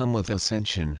face will come with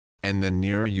ascension, and the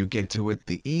nearer you get to it,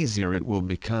 the easier it will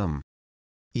become.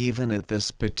 Even at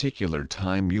this particular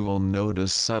time, you will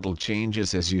notice subtle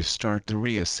changes as you start to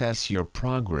reassess your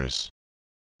progress.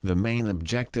 The main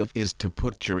objective is to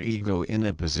put your ego in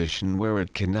a position where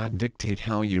it cannot dictate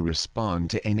how you respond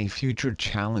to any future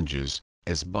challenges,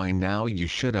 as by now you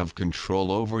should have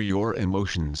control over your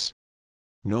emotions.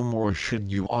 No more should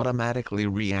you automatically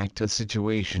react to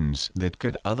situations that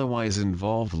could otherwise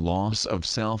involve loss of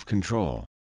self-control.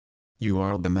 You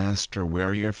are the master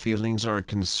where your feelings are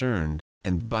concerned,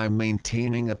 and by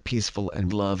maintaining a peaceful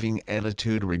and loving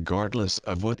attitude regardless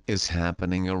of what is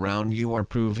happening around you, are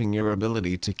proving your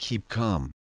ability to keep calm.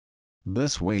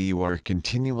 This way you are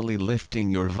continually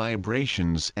lifting your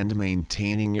vibrations and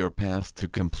maintaining your path to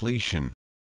completion.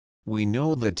 We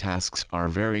know the tasks are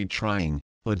very trying,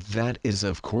 but that is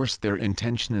of course their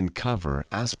intention, and cover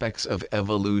aspects of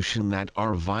evolution that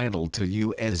are vital to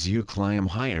you as you climb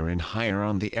higher and higher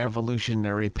on the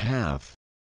evolutionary path.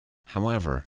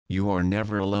 However, you are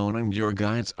never alone, and your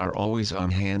guides are always on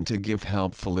hand to give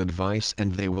helpful advice,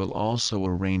 and they will also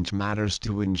arrange matters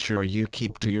to ensure you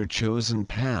keep to your chosen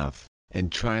path,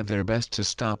 and try their best to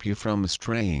stop you from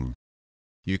straying.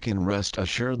 You can rest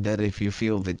assured that if you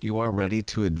feel that you are ready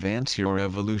to advance your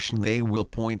evolution, they will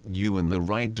point you in the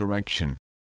right direction.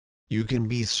 You can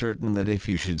be certain that if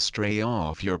you should stray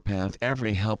off your path,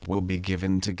 every help will be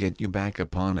given to get you back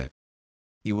upon it.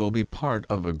 You will be part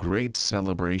of a great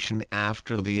celebration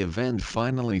after the event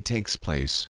finally takes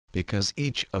place, because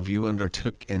each of you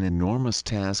undertook an enormous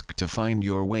task to find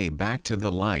your way back to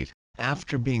the light,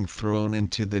 after being thrown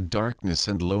into the darkness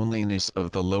and loneliness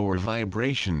of the lower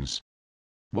vibrations.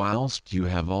 Whilst you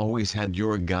have always had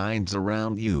your guides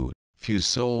around you, few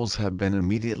souls have been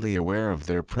immediately aware of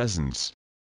their presence.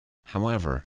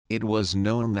 However, it was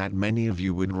known that many of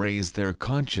you would raise their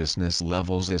consciousness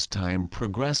levels as time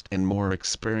progressed and more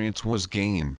experience was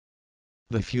gained.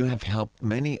 The few have helped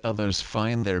many others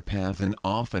find their path, and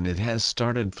often it has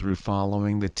started through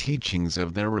following the teachings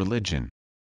of their religion.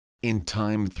 In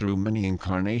time, through many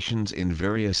incarnations in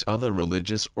various other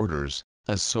religious orders,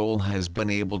 a soul has been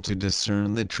able to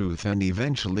discern the truth and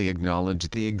eventually acknowledge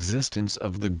the existence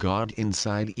of the God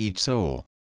inside each soul.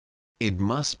 It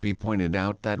must be pointed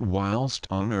out that whilst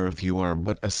on earth you are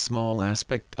but a small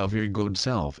aspect of your good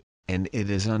self, and it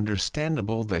is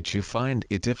understandable that you find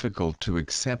it difficult to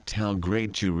accept how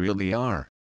great you really are.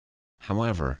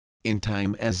 However, in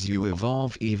time, as you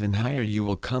evolve even higher, you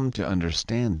will come to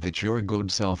understand that your good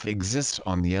self exists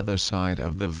on the other side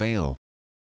of the veil.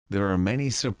 There are many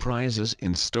surprises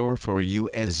in store for you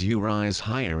as you rise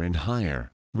higher and higher,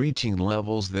 reaching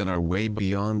levels that are way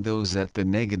beyond those that the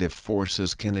negative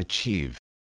forces can achieve.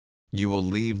 You will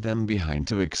leave them behind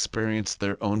to experience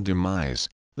their own demise,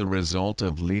 the result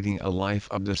of leading a life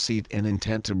of deceit and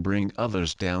intent to bring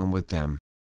others down with them.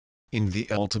 In the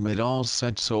ultimate, all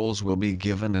such souls will be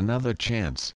given another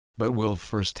chance, but will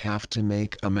first have to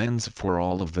make amends for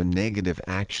all of the negative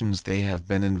actions they have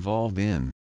been involved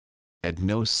in. At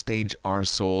no stage are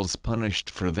souls punished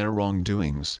for their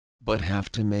wrongdoings, but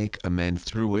have to make amends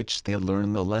through which they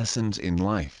learn the lessons in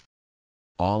life.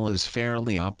 All is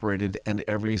fairly operated, and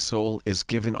every soul is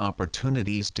given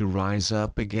opportunities to rise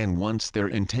up again once their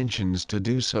intentions to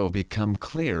do so become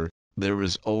clear. There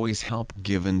is always help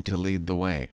given to lead the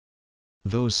way.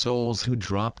 Those souls who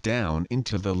drop down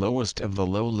into the lowest of the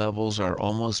low levels are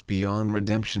almost beyond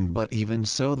redemption, but even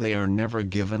so they are never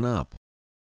given up.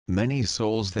 Many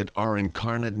souls that are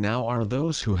incarnate now are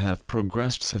those who have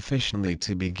progressed sufficiently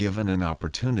to be given an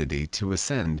opportunity to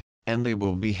ascend, and they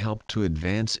will be helped to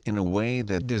advance in a way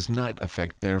that does not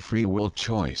affect their free will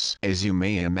choice. As you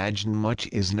may imagine, much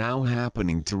is now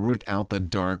happening to root out the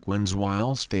Dark Ones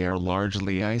whilst they are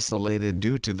largely isolated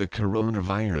due to the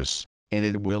coronavirus, and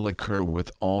it will occur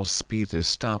with all speed to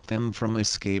stop them from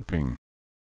escaping.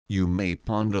 You may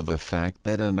ponder the fact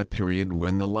that in a period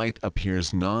when the light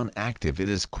appears non-active, it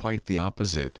is quite the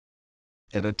opposite.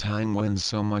 At a time when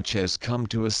so much has come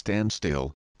to a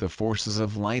standstill, the forces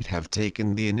of light have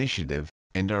taken the initiative,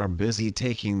 and are busy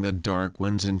taking the Dark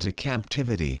Ones into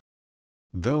captivity.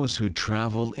 Those who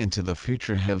travel into the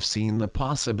future have seen the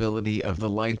possibility of the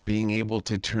light being able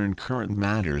to turn current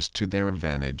matters to their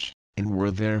advantage, and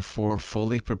were therefore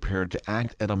fully prepared to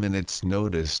act at a minute's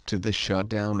notice to the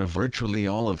shutdown of virtually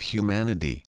all of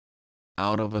humanity.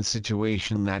 Out of a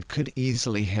situation that could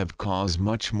easily have caused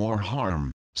much more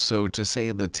harm, so to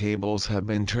say, the tables have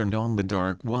been turned on the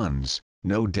Dark Ones,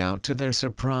 no doubt to their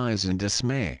surprise and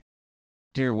dismay.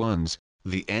 Dear ones,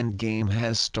 the end game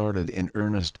has started in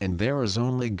earnest, and there is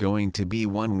only going to be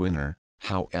one winner.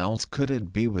 How else could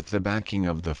it be with the backing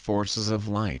of the forces of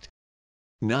light?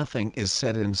 Nothing is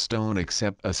set in stone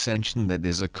except ascension, that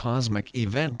is a cosmic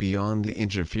event beyond the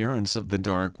interference of the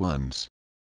Dark Ones.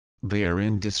 They are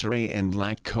in disarray and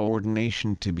lack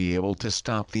coordination to be able to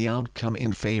stop the outcome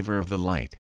in favor of the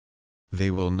light. They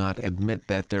will not admit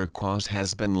that their cause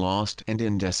has been lost, and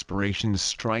in desperation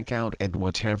strike out at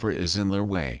whatever is in their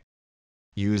way.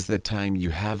 Use the time you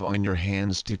have on your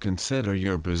hands to consider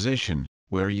your position,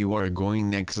 where you are going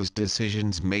next, as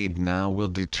decisions made now will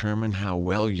determine how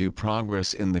well you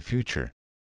progress in the future.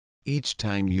 Each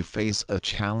time you face a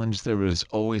challenge, there is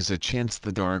always a chance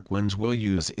the Dark Ones will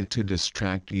use it to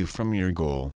distract you from your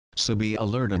goal, so be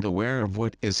alert and aware of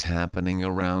what is happening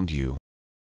around you.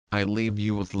 I leave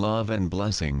you with love and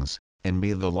blessings, and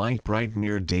may the light brighten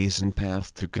your days and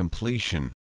path to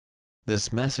completion.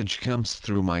 This message comes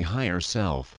through my higher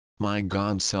self, my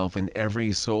God self, and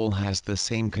every soul has the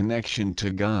same connection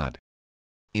to God.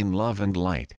 In love and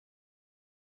light.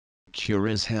 Cure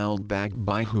is held back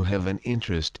by who have an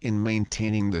interest in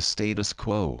maintaining the status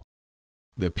quo.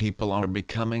 The people are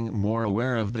becoming more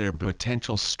aware of their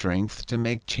potential strength to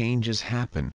make changes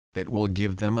happen that will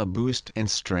give them a boost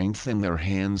and strength in their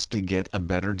hands to get a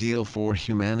better deal for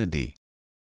humanity.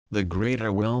 The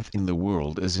greater wealth in the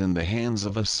world is in the hands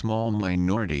of a small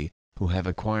minority, who have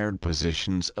acquired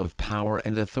positions of power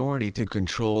and authority to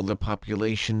control the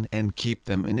population and keep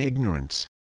them in ignorance.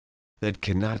 That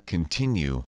cannot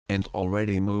continue, and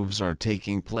already moves are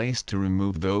taking place to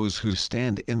remove those who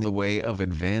stand in the way of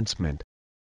advancement.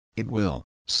 It will,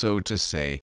 so to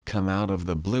say, come out of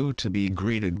the blue to be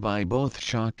greeted by both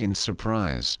shock and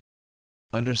surprise.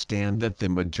 Understand that the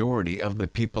majority of the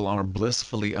people are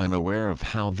blissfully unaware of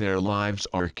how their lives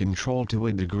are controlled to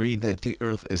a degree that the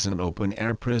earth is an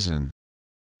open-air prison.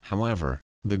 However,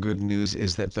 the good news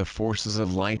is that the forces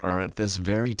of light are at this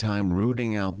very time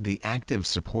rooting out the active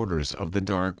supporters of the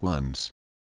Dark Ones.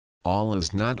 All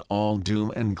is not all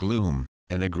doom and gloom,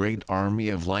 and a great army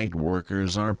of light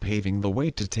workers are paving the way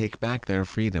to take back their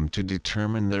freedom to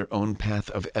determine their own path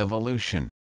of evolution.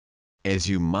 As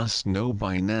you must know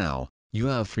by now, you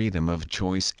have freedom of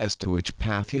choice as to which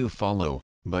path you follow,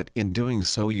 but in doing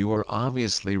so you are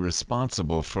obviously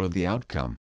responsible for the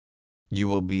outcome. You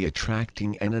will be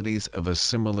attracting entities of a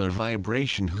similar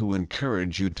vibration who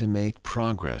encourage you to make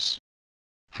progress.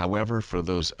 However, for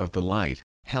those of the light,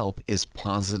 help is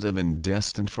positive and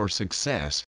destined for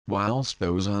success, whilst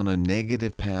those on a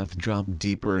negative path drop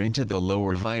deeper into the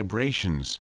lower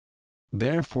vibrations.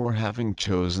 Therefore, having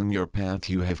chosen your path,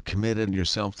 you have committed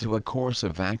yourself to a course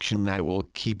of action that will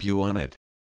keep you on it.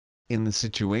 In the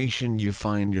situation you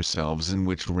find yourselves in,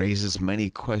 which raises many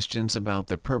questions about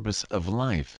the purpose of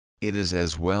life, it is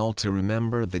as well to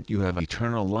remember that you have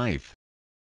eternal life.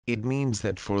 It means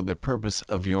that for the purpose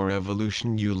of your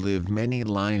evolution you live many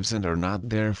lives and are not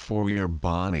there for your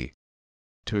body.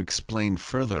 To explain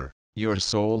further, your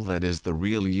soul, that is the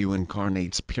real you,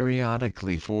 incarnates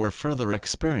periodically for further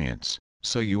experience,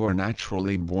 so you are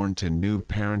naturally born to new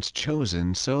parents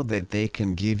chosen so that they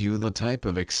can give you the type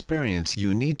of experience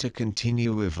you need to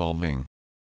continue evolving.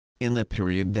 In the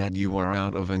period that you are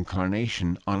out of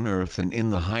incarnation on earth and in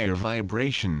the higher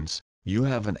vibrations, you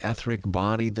have an etheric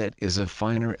body that is a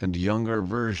finer and younger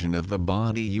version of the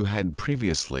body you had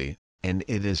previously, and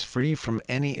it is free from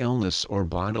any illness or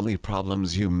bodily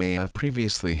problems you may have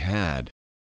previously had.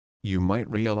 You might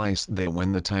realize that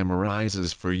when the time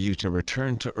arises for you to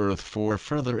return to Earth for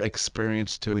further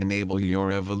experience to enable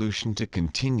your evolution to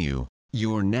continue,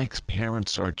 your next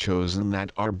parents are chosen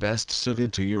that are best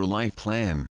suited to your life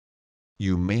plan.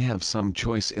 You may have some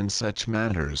choice in such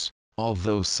matters,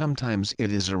 although sometimes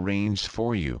it is arranged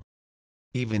for you.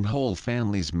 Even whole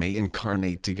families may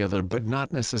incarnate together but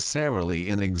not necessarily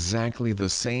in exactly the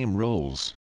same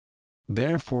roles.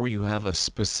 Therefore you have a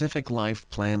specific life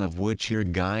plan of which your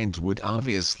guides would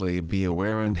obviously be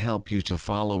aware and help you to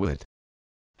follow it.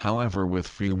 However, with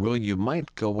free will you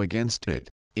might go against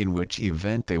it, in which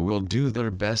event they will do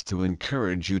their best to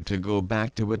encourage you to go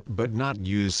back to it but not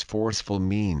use forceful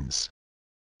means.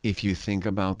 If you think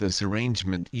about this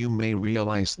arrangement, you may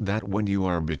realize that when you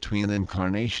are between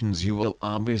incarnations you will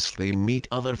obviously meet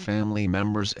other family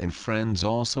members and friends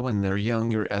also in their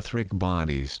younger etheric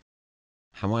bodies.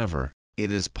 However,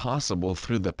 it is possible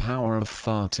through the power of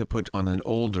thought to put on an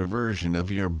older version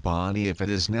of your body if it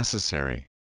is necessary.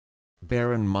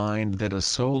 Bear in mind that a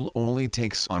soul only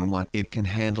takes on what it can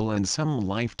handle, and some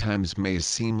lifetimes may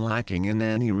seem lacking in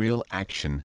any real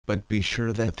action, but be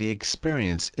sure that the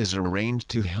experience is arranged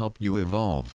to help you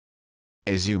evolve.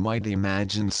 As you might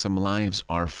imagine, some lives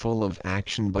are full of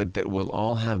action, but that will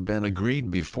all have been agreed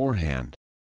beforehand.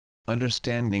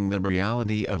 Understanding the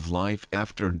reality of life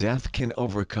after death can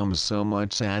overcome so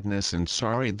much sadness and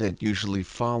sorrow that usually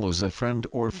follows a friend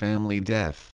or family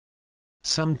death.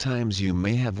 Sometimes you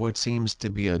may have what seems to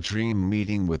be a dream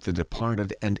meeting with the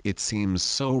departed, and it seems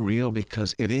so real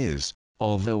because it is,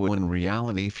 although in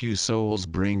reality few souls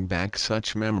bring back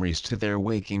such memories to their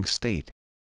waking state.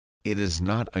 It is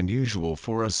not unusual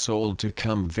for a soul to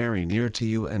come very near to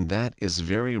you, and that is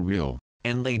very real,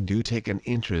 and they do take an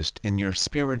interest in your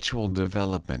spiritual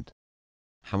development.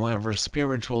 However,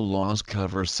 spiritual laws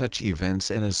cover such events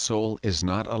and a soul is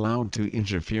not allowed to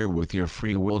interfere with your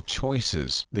free will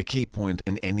choices. The key point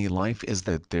in any life is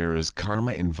that there is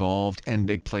karma involved, and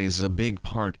it plays a big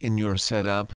part in your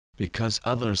setup, because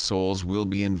other souls will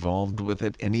be involved with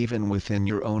it and even within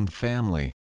your own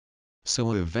family.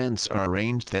 So events are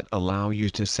arranged that allow you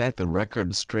to set the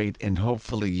record straight, and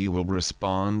hopefully you will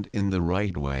respond in the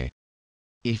right way.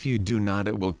 If you do not,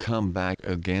 it will come back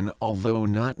again, although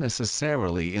not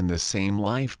necessarily in the same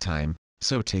lifetime,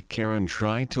 so take care and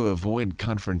try to avoid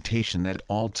confrontation at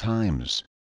all times.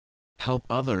 Help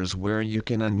others where you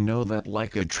can, and know that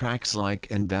like attracts like,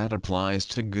 and that applies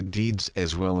to good deeds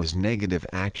as well as negative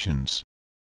actions.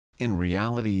 In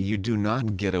reality, you do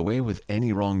not get away with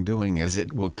any wrongdoing, as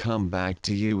it will come back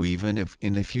to you even if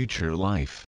in a future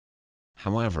life.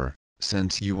 However,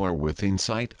 since you are within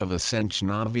sight of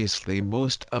ascension, obviously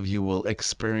most of you will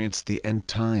experience the end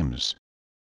times.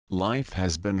 Life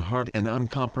has been hard and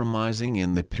uncompromising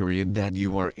in the period that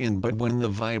you are in, but when the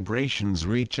vibrations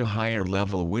reach a higher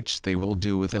level, which they will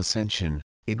do with ascension,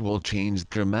 it will change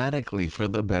dramatically for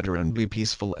the better and be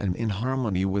peaceful and in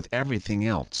harmony with everything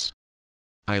else.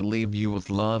 I leave you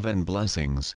with love and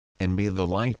blessings, and may the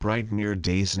light brighten your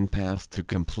days and path to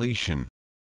completion.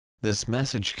 This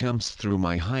message comes through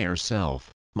my higher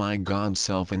self, my God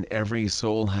self, and every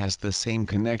soul has the same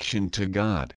connection to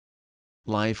God.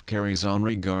 Life carries on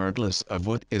regardless of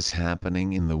what is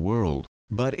happening in the world,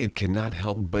 but it cannot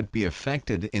help but be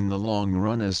affected in the long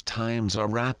run as times are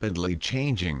rapidly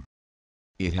changing.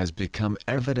 It has become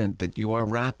evident that you are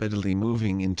rapidly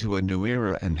moving into a new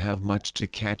era and have much to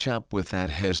catch up with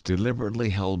that has deliberately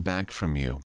held back from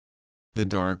you. The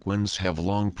dark ones have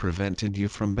long prevented you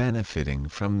from benefiting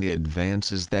from the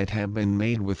advances that have been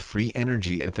made with free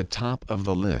energy at the top of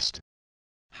the list.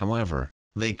 However,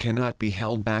 they cannot be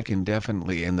held back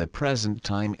indefinitely, and the present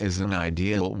time is an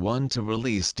ideal one to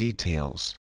release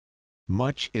details.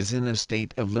 Much is in a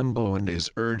state of limbo and is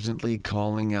urgently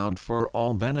calling out for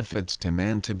all benefits to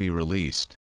man to be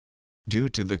released. Due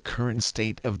to the current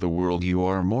state of the world, you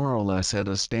are more or less at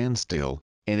a standstill,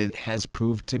 and it has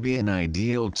proved to be an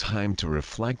ideal time to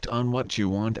reflect on what you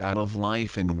want out of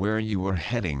life and where you are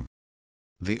heading.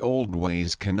 The old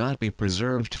ways cannot be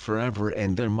preserved forever,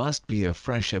 and there must be a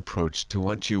fresh approach to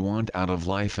what you want out of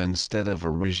life instead of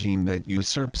a regime that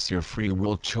usurps your free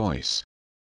will choice.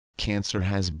 Cancer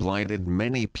has blighted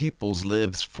many people's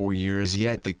lives for years,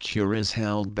 yet the cure is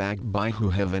held back by who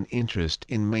have an interest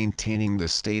in maintaining the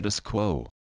status quo.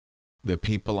 The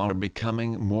people are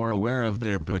becoming more aware of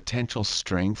their potential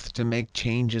strength to make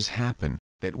changes happen,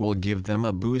 that will give them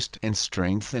a boost and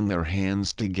strength in their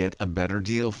hands to get a better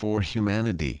deal for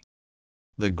humanity.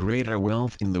 The greater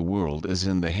wealth in the world is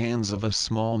in the hands of a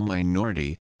small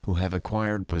minority, who have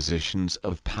acquired positions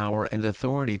of power and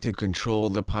authority to control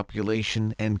the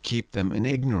population and keep them in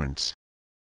ignorance.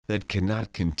 That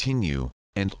cannot continue,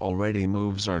 and already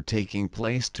moves are taking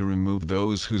place to remove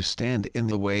those who stand in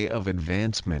the way of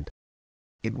advancement.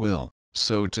 It will,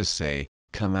 so to say,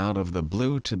 come out of the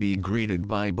blue to be greeted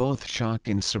by both shock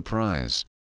and surprise.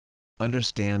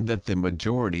 understand that the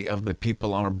majority of the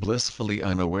people are blissfully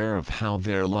unaware of how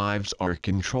their lives are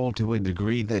controlled to a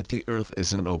degree that the earth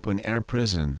is an open-air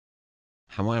prison.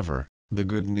 However, the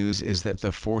good news is that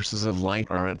the forces of light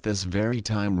are at this very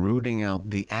time rooting out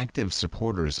the active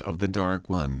supporters of the dark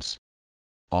ones.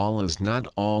 All is not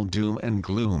all doom and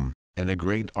gloom, and a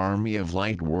great army of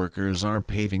light workers are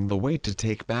paving the way to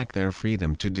take back their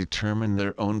freedom to determine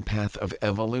their own path of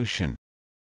evolution.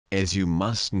 As you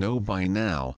must know by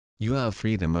now, you have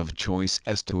freedom of choice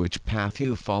as to which path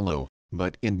you follow,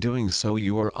 but in doing so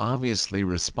you are obviously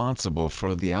responsible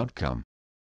for the outcome.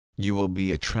 You will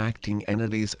be attracting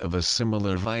entities of a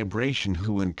similar vibration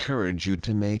who encourage you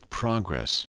to make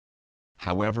progress.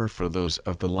 However, for those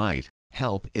of the light,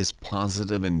 help is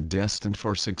positive and destined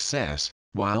for success,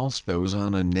 whilst those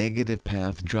on a negative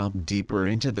path drop deeper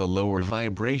into the lower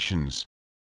vibrations.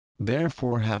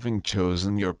 Therefore, having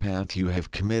chosen your path, you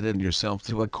have committed yourself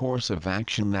to a course of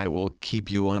action that will keep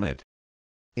you on it.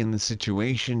 In the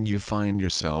situation you find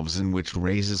yourselves in, which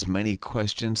raises many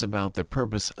questions about the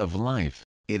purpose of life,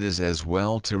 it is as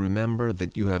well to remember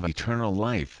that you have eternal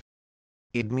life.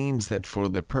 It means that for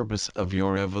the purpose of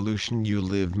your evolution you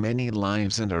live many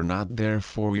lives and are not there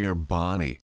for your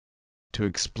body. To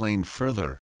explain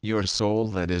further, your soul,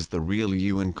 that is the real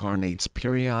you, incarnates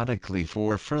periodically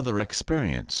for further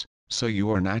experience, so you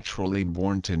are naturally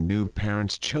born to new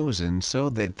parents chosen so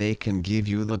that they can give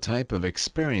you the type of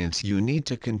experience you need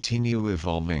to continue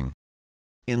evolving.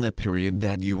 In the period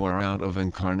that you are out of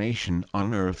incarnation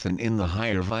on Earth and in the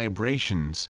higher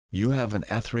vibrations, you have an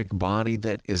etheric body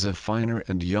that is a finer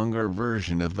and younger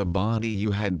version of the body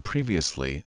you had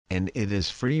previously, and it is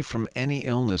free from any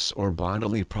illness or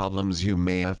bodily problems you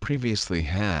may have previously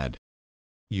had.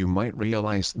 You might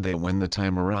realize that when the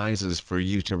time arises for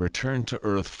you to return to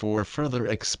Earth for further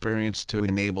experience to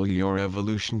enable your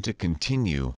evolution to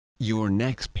continue, your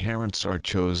next parents are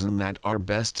chosen that are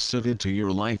best suited to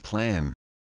your life plan.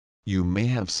 You may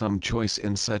have some choice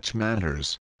in such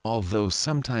matters, although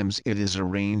sometimes it is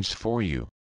arranged for you.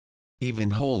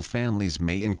 Even whole families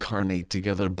may incarnate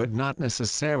together, but not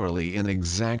necessarily in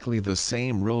exactly the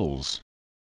same roles.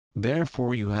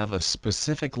 Therefore you have a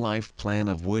specific life plan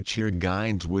of which your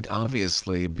guides would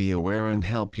obviously be aware and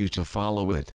help you to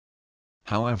follow it.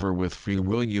 However, with free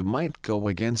will you might go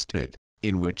against it,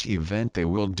 in which event they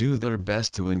will do their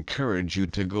best to encourage you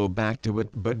to go back to it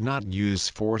but not use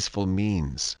forceful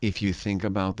means. If you think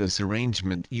about this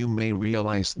arrangement, you may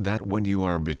realize that when you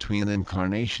are between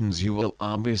incarnations you will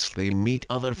obviously meet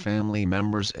other family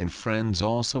members and friends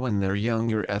also in their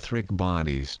younger etheric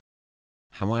bodies.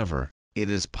 However, it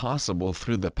is possible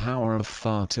through the power of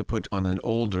thought to put on an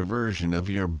older version of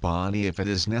your body if it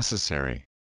is necessary.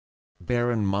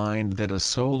 Bear in mind that a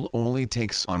soul only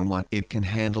takes on what it can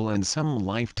handle, and some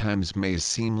lifetimes may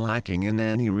seem lacking in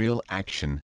any real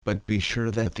action, but be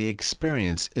sure that the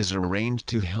experience is arranged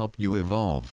to help you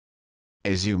evolve.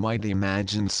 As you might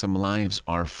imagine, some lives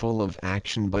are full of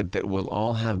action, but that will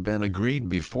all have been agreed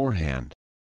beforehand.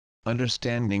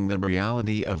 Understanding the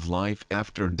reality of life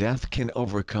after death can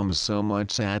overcome so much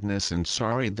sadness and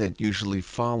sorrow that usually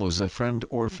follows a friend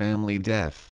or family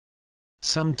death.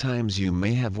 Sometimes you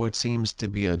may have what seems to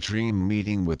be a dream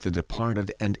meeting with the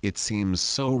departed, and it seems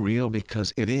so real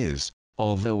because it is,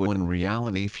 although in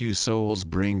reality few souls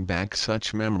bring back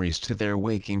such memories to their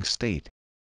waking state.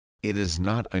 It is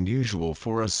not unusual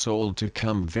for a soul to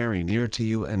come very near to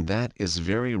you, and that is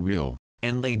very real,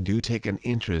 and they do take an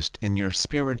interest in your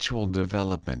spiritual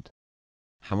development.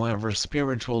 However,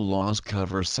 spiritual laws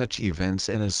cover such events,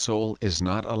 and a soul is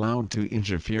not allowed to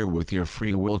interfere with your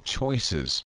free will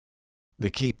choices. The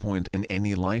key point in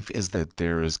any life is that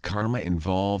there is karma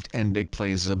involved, and it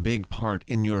plays a big part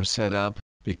in your setup,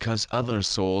 because other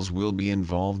souls will be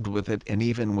involved with it, and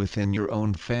even within your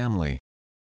own family.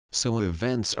 So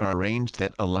events are arranged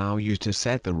that allow you to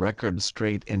set the record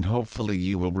straight, and hopefully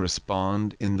you will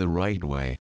respond in the right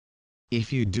way.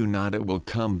 If you do not, it will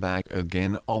come back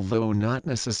again, although not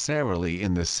necessarily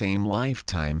in the same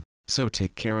lifetime, so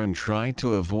take care and try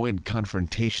to avoid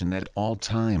confrontation at all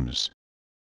times.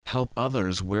 Help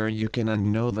others where you can,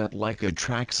 and know that like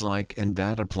attracts like, and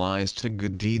that applies to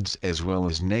good deeds as well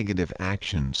as negative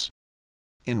actions.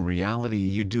 In reality,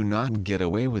 you do not get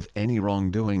away with any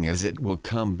wrongdoing, as it will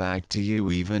come back to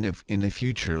you even if in a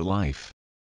future life.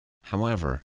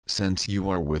 However, since you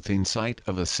are within sight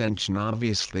of ascension,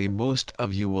 obviously most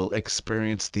of you will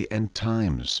experience the end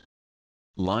times.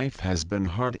 Life has been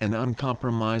hard and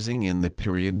uncompromising in the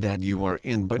period that you are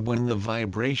in, but when the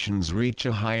vibrations reach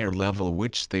a higher level,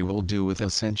 which they will do with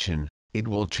ascension, it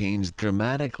will change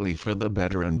dramatically for the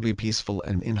better and be peaceful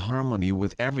and in harmony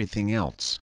with everything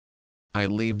else. I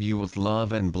leave you with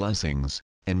love and blessings,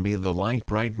 and may the light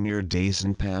brighten your days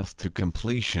and path to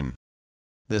completion.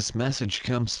 This message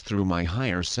comes through my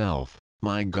higher self,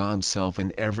 my God self,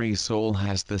 and every soul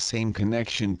has the same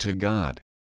connection to God.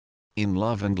 In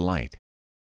love and light.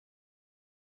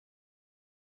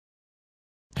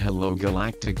 Hello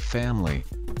Galactic family.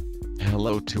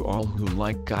 Hello to all who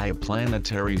like Gaia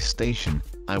Planetary Station.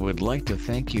 I would like to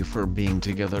thank you for being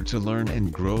together to learn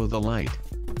and grow the light.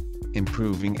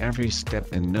 Improving every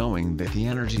step and knowing that the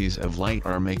energies of light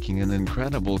are making an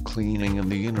incredible cleaning in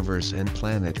the universe, and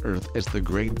planet Earth is the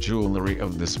great jewelry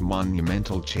of this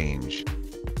monumental change.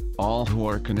 All who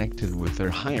are connected with their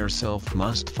higher self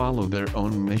must follow their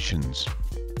own missions.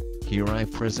 Here I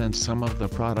present some of the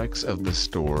products of the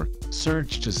store.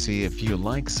 Search to see if you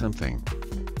like something.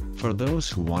 For those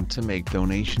who want to make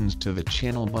donations to the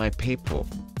channel by PayPal,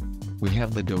 we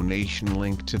have the donation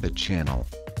link to the channel.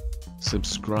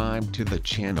 Subscribe to the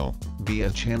channel, be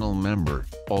a channel member,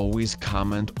 always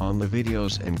comment on the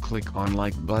videos and click on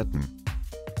like button.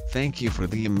 Thank you for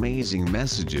the amazing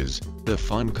messages, the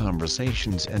fun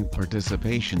conversations and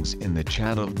participations in the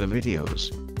chat of the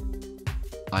videos.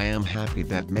 I am happy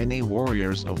that many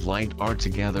warriors of light are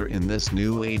together in this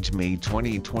new age. May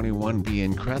 2021 be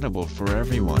incredible for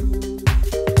everyone.